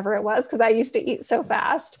eating whatever it was, because I used to eat so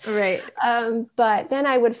fast. Right. But then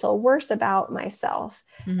I would feel worse about myself.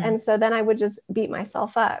 And so then I would just beat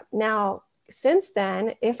myself up. Now, since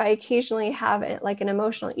then, if I occasionally have like an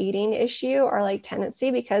emotional eating issue or like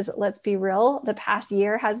tendency, because let's be real, the past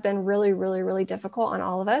year has been really, really, really difficult on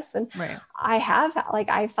all of us. And I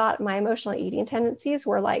thought my emotional eating tendencies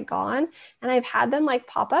were like gone, and I've had them like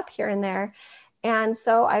pop up here and there. And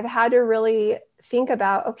so I've had to really think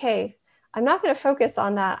about, okay, I'm not going to focus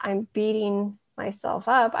on that I'm beating myself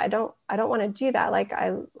up. I don't want to do that. Like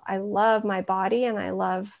I love my body and I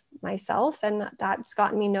love myself, and that's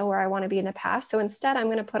gotten me nowhere I want to be in the past. So instead, I'm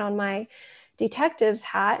going to put on my detective's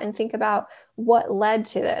hat and think about what led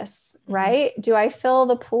to this, right? Do I feel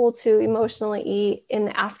the pull to emotionally eat in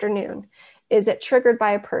the afternoon? Is it triggered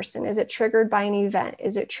by a person? Is it triggered by an event?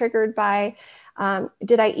 Is it triggered by,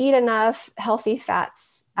 did I eat enough healthy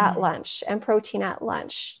fats at lunch and protein at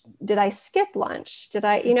lunch? Did I skip lunch? Did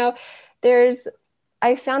I,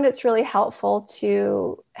 I found it's really helpful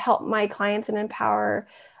to help my clients and empower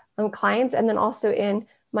clients. And then also in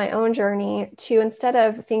my own journey to, instead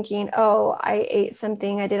of thinking, oh, I ate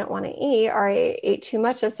something I didn't want to eat, or I ate too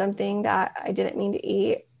much of something that I didn't mean to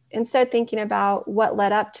eat, instead thinking about what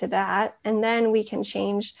led up to that. And then we can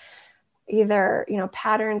change either,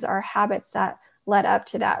 patterns or habits that led up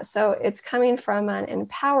to that. So it's coming from an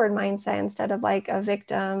empowered mindset instead of like a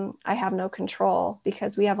victim, I have no control,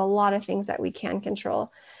 because we have a lot of things that we can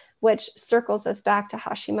control, which circles us back to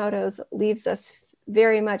Hashimoto's, leaves us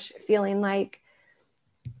very much feeling like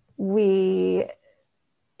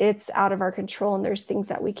it's out of our control and there's things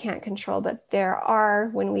that we can't control. But there are,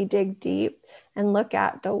 when we dig deep and look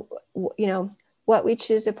at what we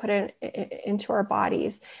choose to put into our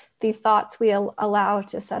bodies, the thoughts we allow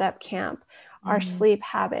to set up camp, our sleep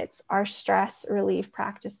habits, our stress relief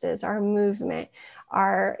practices, our movement,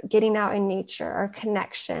 our getting out in nature, our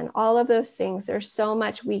connection, all of those things. There's so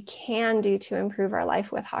much we can do to improve our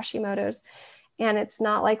life with Hashimoto's. And it's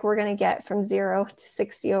not like we're going to get from 0 to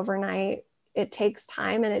 60 overnight. It takes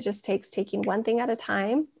time, and it just takes taking one thing at a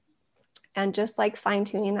time and just like fine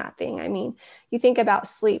tuning that thing. I mean, you think about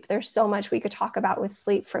sleep, there's so much we could talk about with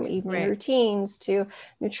sleep, from evening routines to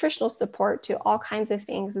nutritional support to all kinds of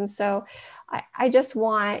things. And so I just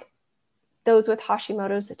want those with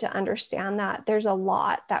Hashimoto's to understand that there's a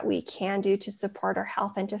lot that we can do to support our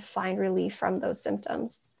health and to find relief from those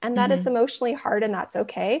symptoms, and that it's emotionally hard, and that's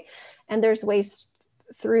okay. And there's ways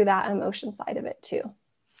through that emotion side of it too.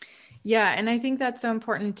 Yeah. And I think that's so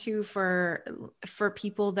important too, for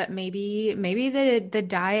people that maybe the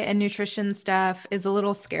diet and nutrition stuff is a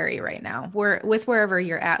little scary right now, with wherever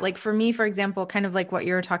you're at. Like for me, for example, kind of like what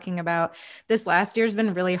you were talking about, this last year's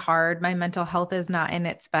been really hard. My mental health is not in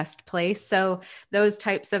its best place. So those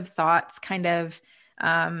types of thoughts kind of,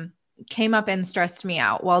 came up and stressed me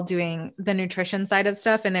out while doing the nutrition side of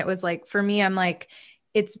stuff. And it was like, for me, I'm like,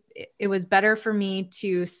 it was better for me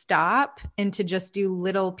to stop and to just do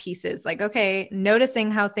little pieces, like, okay,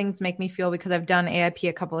 noticing how things make me feel, because I've done AIP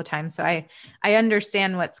a couple of times. So I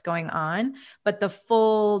understand what's going on, but the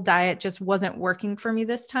full diet just wasn't working for me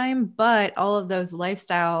this time. But all of those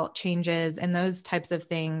lifestyle changes and those types of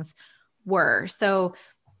things were. So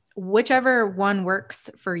whichever one works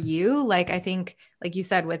for you, like, I think, like you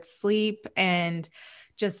said, with sleep and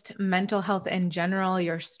just mental health in general,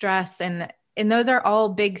 your stress, and those are all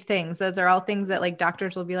big things. Those are all things that like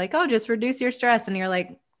doctors will be like, oh, just reduce your stress. And you're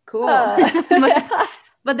like, cool.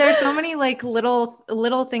 But there's so many like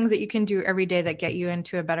little things that you can do every day that get you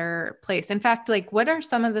into a better place. In fact, like, what are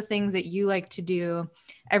some of the things that you like to do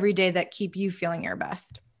every day that keep you feeling your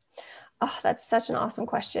best? Oh, that's such an awesome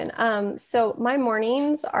question. So my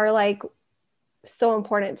mornings are like so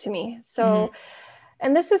important to me. So,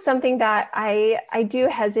 and this is something that I do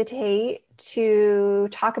hesitate to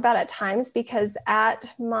talk about at times, because at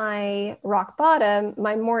my rock bottom,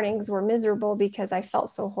 my mornings were miserable because I felt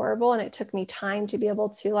so horrible, and it took me time to be able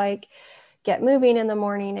to like get moving in the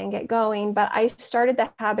morning and get going. But I started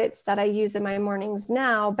the habits that I use in my mornings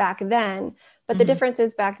now back then. But the difference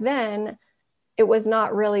is back then, it was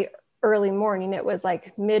not really early morning. It was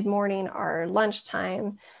like mid-morning or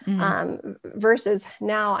lunchtime, versus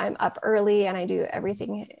now I'm up early and I do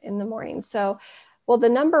everything in the morning. So, well, the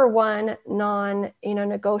number one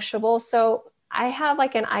negotiable. So I have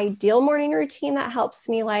like an ideal morning routine that helps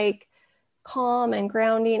me like calm and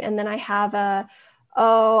grounding. And then I have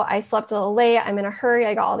I slept a little late, I'm in a hurry,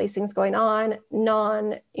 I got all these things going on,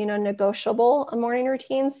 negotiable morning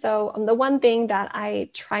routines. So the one thing that I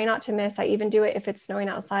try not to miss, I even do it if it's snowing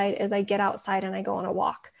outside, is I get outside and I go on a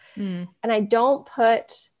walk. And I don't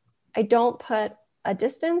put a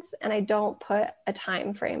distance, and I don't put a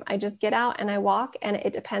time frame. I just get out and I walk, and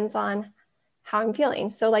it depends on how I'm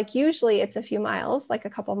feeling. So like usually it's a few miles, like a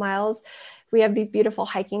couple miles. We have these beautiful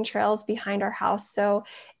hiking trails behind our house. So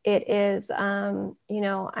it is,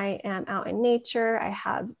 I am out in nature. I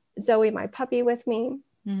have Zoe, my puppy, with me.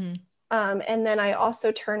 And then I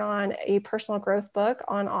also turn on a personal growth book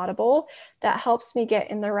on Audible that helps me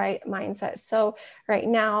get in the right mindset. So right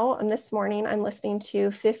now, this morning, I'm listening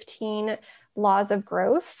to 15 Laws of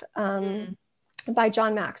Growth. By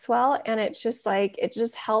John Maxwell. And it's just like, it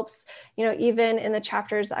just helps, even in the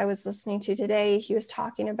chapters I was listening to today, he was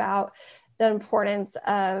talking about the importance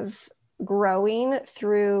of growing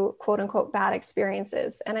through quote unquote bad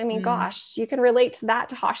experiences. And I mean, gosh, you can relate to that,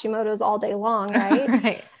 to Hashimoto's all day long, right?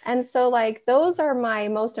 Right. And so like, those are my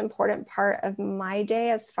most important part of my day,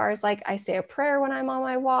 as far as like, I say a prayer when I'm on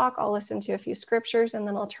my walk, I'll listen to a few scriptures, and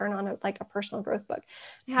then I'll turn on a personal growth book.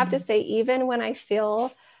 I have to say, even when I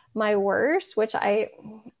feel my worst, which I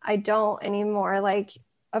don't anymore. Like,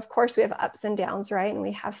 of course we have ups and downs, right? And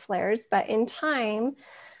we have flares, but in time,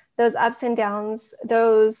 those ups and downs,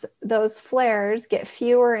 those flares get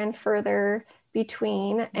fewer and further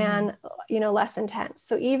between, and, less intense.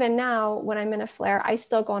 So even now when I'm in a flare, I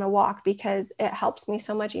still go on a walk because it helps me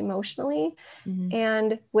so much emotionally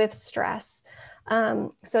and with stress.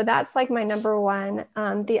 So that's like my number one.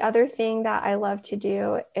 The other thing that I love to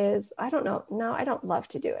do is, I don't love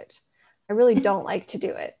to do it. I really don't like to do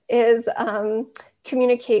it, is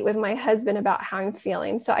communicate with my husband about how I'm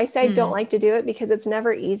feeling. So I say I don't like to do it because it's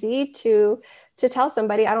never easy to tell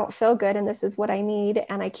somebody I don't feel good and this is what I need,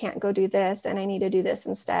 and I can't go do this and I need to do this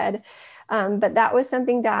instead. But that was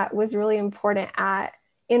something that was really important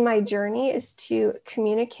in my journey, is to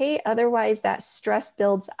communicate. Otherwise that stress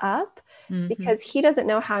builds up because he doesn't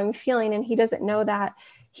know how I'm feeling, and he doesn't know that.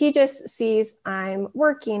 He just sees I'm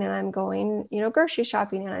working and I'm going, grocery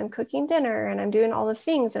shopping, and I'm cooking dinner and I'm doing all the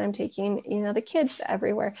things, and I'm taking, the kids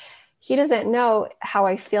everywhere. He doesn't know how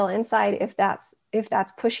I feel inside, if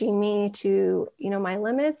that's pushing me to, my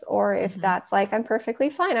limits, or if that's like, I'm perfectly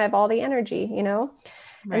fine, I have all the energy,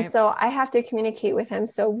 Right. And so I have to communicate with him.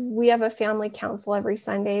 So we have a family council every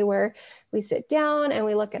Sunday where we sit down and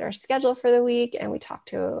we look at our schedule for the week, and we talk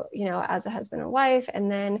to, as a husband and wife,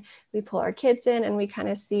 and then we pull our kids in and we kind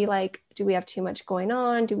of see like, do we have too much going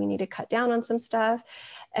on? Do we need to cut down on some stuff?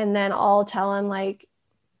 And then I'll tell him like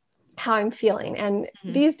how I'm feeling. And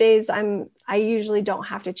these days I usually don't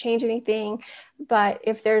have to change anything, but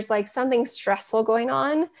if there's like something stressful going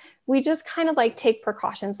on, we just kind of like take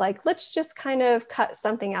precautions. Like, let's just kind of cut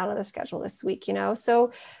something out of the schedule this week,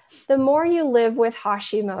 So the more you live with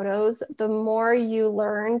Hashimoto's, the more you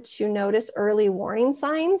learn to notice early warning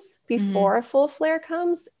signs before a full flare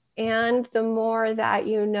comes. And the more that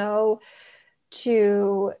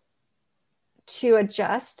to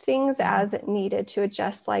adjust things as it needed, to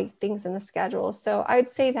adjust like things in the schedule. So I'd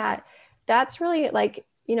say that that's really like,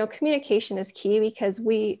 communication is key, because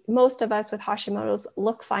most of us with Hashimoto's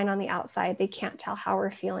look fine on the outside. They can't tell how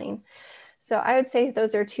we're feeling. So I would say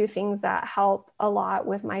those are two things that help a lot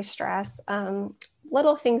with my stress.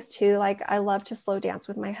 Little things too, like I love to slow dance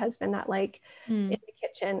with my husband, that like in the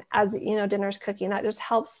kitchen as, dinner's cooking, that just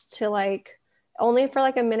helps to like, only for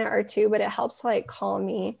like a minute or two, but it helps to like calm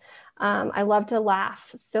me. I love to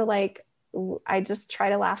laugh. So like, I just try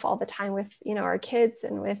to laugh all the time with, our kids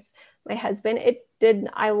and with my husband.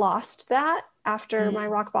 I lost that after my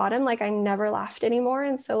rock bottom. Like I never laughed anymore.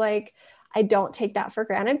 And so like, I don't take that for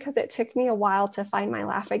granted, because it took me a while to find my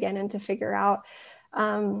laugh again and to figure out,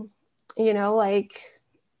 like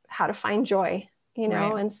how to find joy,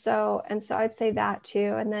 right. And so I'd say that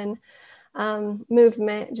too. And then,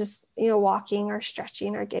 movement, just, walking or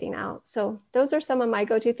stretching or getting out. So those are some of my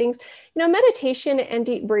go-to things, meditation and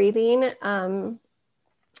deep breathing.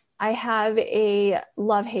 I have a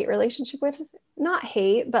love-hate relationship with, not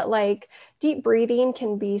hate, but like deep breathing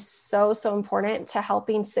can be so, so important to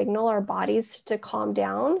helping signal our bodies to calm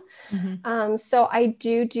down. So I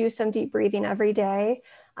do some deep breathing every day.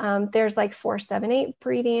 There's like 4-7-8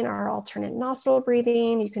 breathing or alternate nostril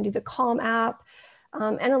breathing. You can do the Calm app.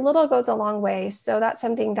 And a little goes a long way. So that's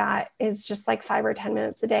something that is just like 5 or 10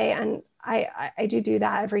 minutes a day. And I do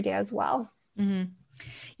that every day as well. Mm-hmm.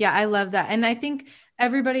 Yeah, I love that. And I think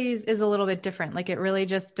everybody's is a little bit different. Like it really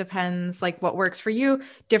just depends like what works for you.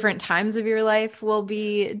 Different times of your life will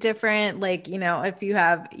be different. Like, you know, if you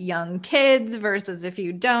have young kids versus if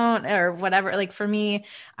you don't or whatever. Like for me,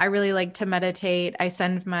 I really like to meditate.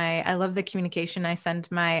 I love the communication. I send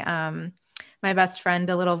my best friend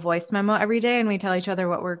a little voice memo every day and we tell each other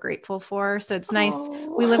what we're grateful for. So it's nice.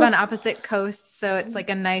 We live on opposite coasts. So it's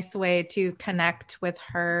like a nice way to connect with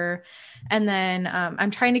her. And then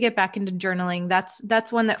I'm trying to get back into journaling.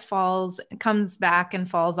 That's one that comes back and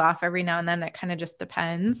falls off every now and then. It kind of just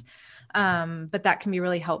depends. But that can be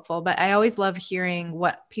really helpful. But I always love hearing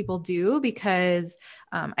what people do because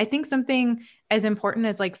I think something as important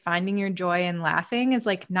as like finding your joy and laughing is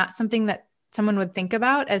like not something that someone would think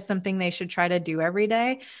about as something they should try to do every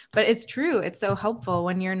day. But it's true. It's so helpful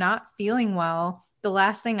when you're not feeling well. The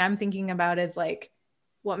last thing I'm thinking about is like,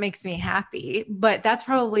 what makes me happy? But that's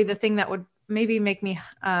probably the thing that would maybe make me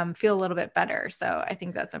feel a little bit better. So I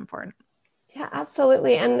think that's important. Yeah,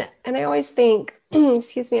 absolutely. And I always think,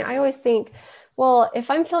 excuse me, I always think, well, if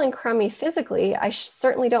I'm feeling crummy physically, I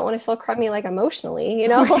certainly don't want to feel crummy like emotionally, you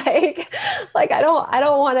know, like I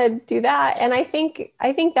don't want to do that. And I think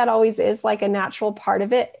that always is like a natural part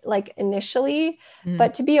of it, like initially,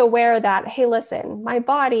 but to be aware that, hey, listen, my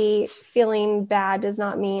body feeling bad does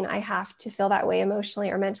not mean I have to feel that way emotionally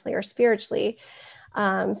or mentally or spiritually.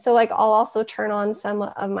 So like I'll also turn on some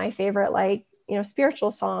of my favorite, like, you know,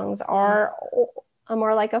 spiritual songs are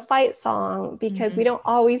more like a fight song because we don't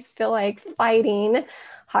always feel like fighting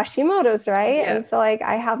Hashimoto's, right? Yeah. And so like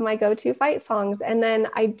I have my go-to fight songs. And then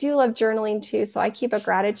I do love journaling too. So I keep a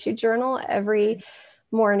gratitude journal every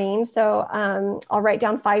morning. So I'll write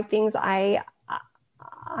down 5 things I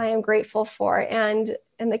am grateful for. And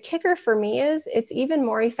the kicker for me is it's even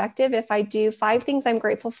more effective if I do 5 things I'm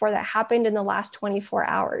grateful for that happened in the last 24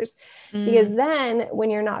 hours. Because then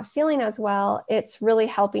when you're not feeling as well, it's really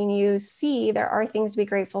helping you see there are things to be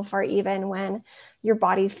grateful for, even when your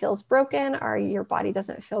body feels broken or your body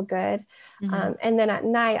doesn't feel good. And then at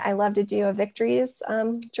night, I love to do a victories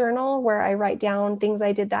journal where I write down things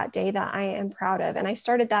I did that day that I am proud of. And I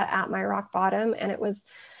started that at my rock bottom, and it was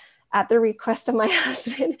at the request of my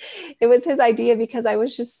husband. It was his idea because I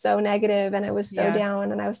was just so negative and I was so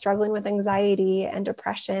down and I was struggling with anxiety and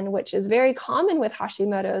depression, which is very common with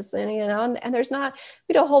Hashimoto's. And, you know, and there's not,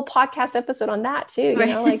 we did a whole podcast episode on that too, you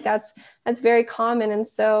know, like that's very common. And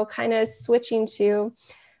so kind of switching to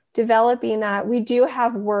developing that we do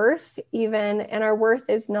have worth even, and our worth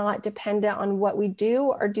is not dependent on what we do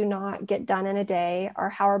or do not get done in a day or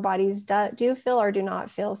how our bodies do feel or do not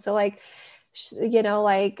feel. So like, you know,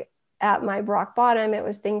 like, at my rock bottom, it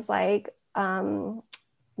was things like my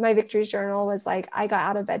victories journal was like, I got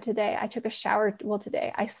out of bed today. I took a shower. Well,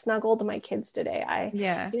 today I snuggled my kids today.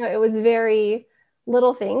 You know, it was very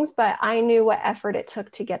little things, but I knew what effort it took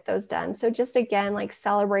to get those done. So just again, like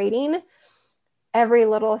celebrating every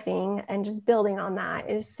little thing and just building on that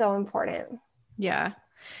is so important. Yeah.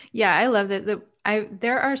 Yeah. I love that.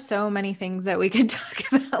 There are so many things that we could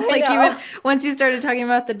talk about. Like even once you started talking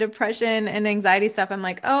about the depression and anxiety stuff, I'm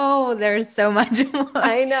like, oh, there's so much more.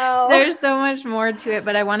 I know. There's so much more to it,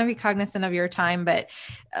 but I want to be cognizant of your time. But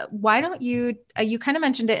why don't you kind of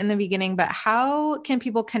mentioned it in the beginning, but how can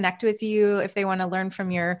people connect with you if they want to learn from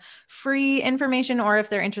your free information or if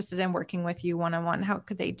they're interested in working with you one-on-one? How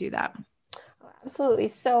could they do that? Absolutely.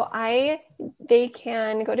 So they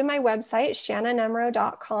can go to my website,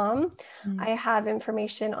 shannanemro.com. I have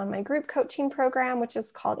information on my group coaching program, which is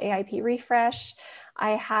called AIP Refresh.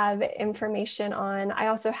 I have information I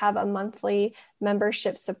also have a monthly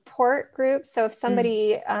membership support group. So if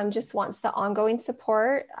somebody just wants the ongoing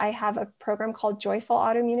support, I have a program called Joyful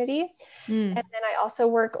Autoimmunity. And then I also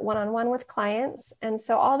work one-on-one with clients. And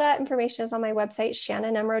so all that information is on my website,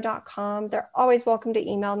 shannanemro.com. They're always welcome to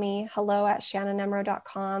email me,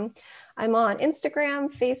 hello@shannanemro.com. I'm on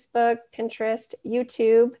Instagram, Facebook, Pinterest,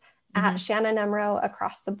 YouTube, at Shanna Nemro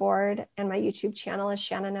across the board. And my YouTube channel is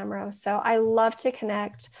Shanna Nemro. So I love to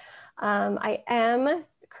connect. I am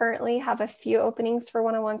currently have a few openings for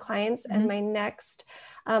one-on-one clients, and my next,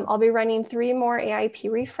 I'll be running 3 more AIP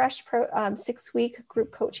Refresh 6-week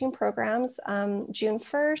group coaching programs, June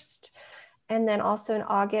 1st, and then also in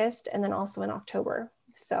August, and then also in October.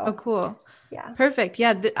 So, Oh, cool. yeah. Perfect.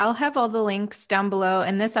 Yeah, I'll have all the links down below,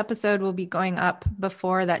 and this episode will be going up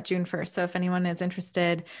before that June 1st. So if anyone is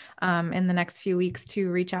interested in the next few weeks,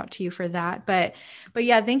 to reach out to you for that. But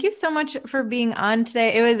yeah, thank you so much for being on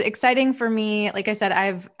today. It was exciting for me. Like I said,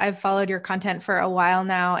 I've followed your content for a while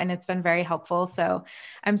now, and it's been very helpful. So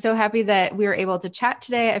I'm so happy that we were able to chat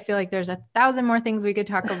today. I feel like there's 1,000 more things we could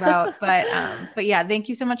talk about, but yeah, thank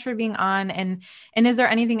you so much for being on. And is there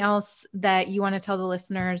anything else that you want to tell the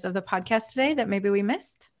listeners of the podcast today that maybe we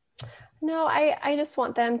missed? No, I just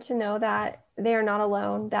want them to know that they are not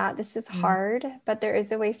alone, that this is hard, but there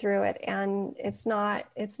is a way through it, and it's not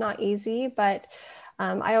easy, but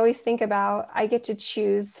I always think about, I get to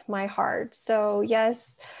choose my heart. So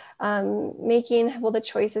yes, making the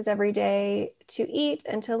choices every day to eat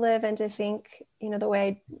and to live and to think, the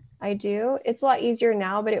way I do, it's a lot easier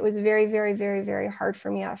now, but it was very, very, very, very hard for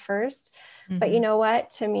me at first. Mm-hmm. But you know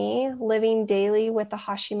what, to me, living daily with the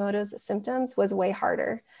Hashimoto's symptoms was way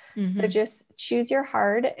harder. Mm-hmm. So just choose your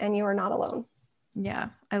heart, and you are not alone. Yeah,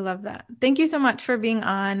 I love that. Thank you so much for being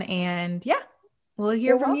on, and yeah, we'll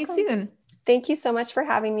hear from you soon. Thank you so much for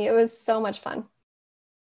having me. It was so much fun.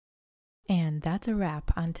 And that's a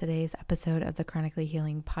wrap on today's episode of the Chronically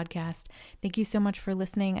Healing podcast. Thank you so much for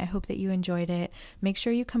listening. I hope that you enjoyed it. Make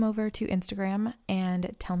sure you come over to Instagram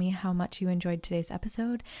and tell me how much you enjoyed today's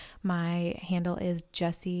episode. My handle is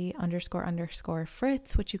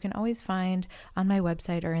Jessie__Fritz, which you can always find on my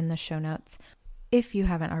website or in the show notes. If you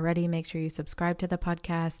haven't already, make sure you subscribe to the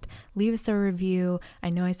podcast, leave us a review. I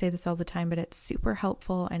know I say this all the time, but it's super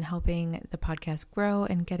helpful in helping the podcast grow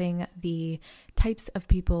and getting the types of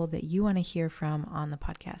people that you want to hear from on the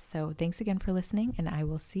podcast. So thanks again for listening, and I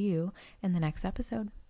will see you in the next episode.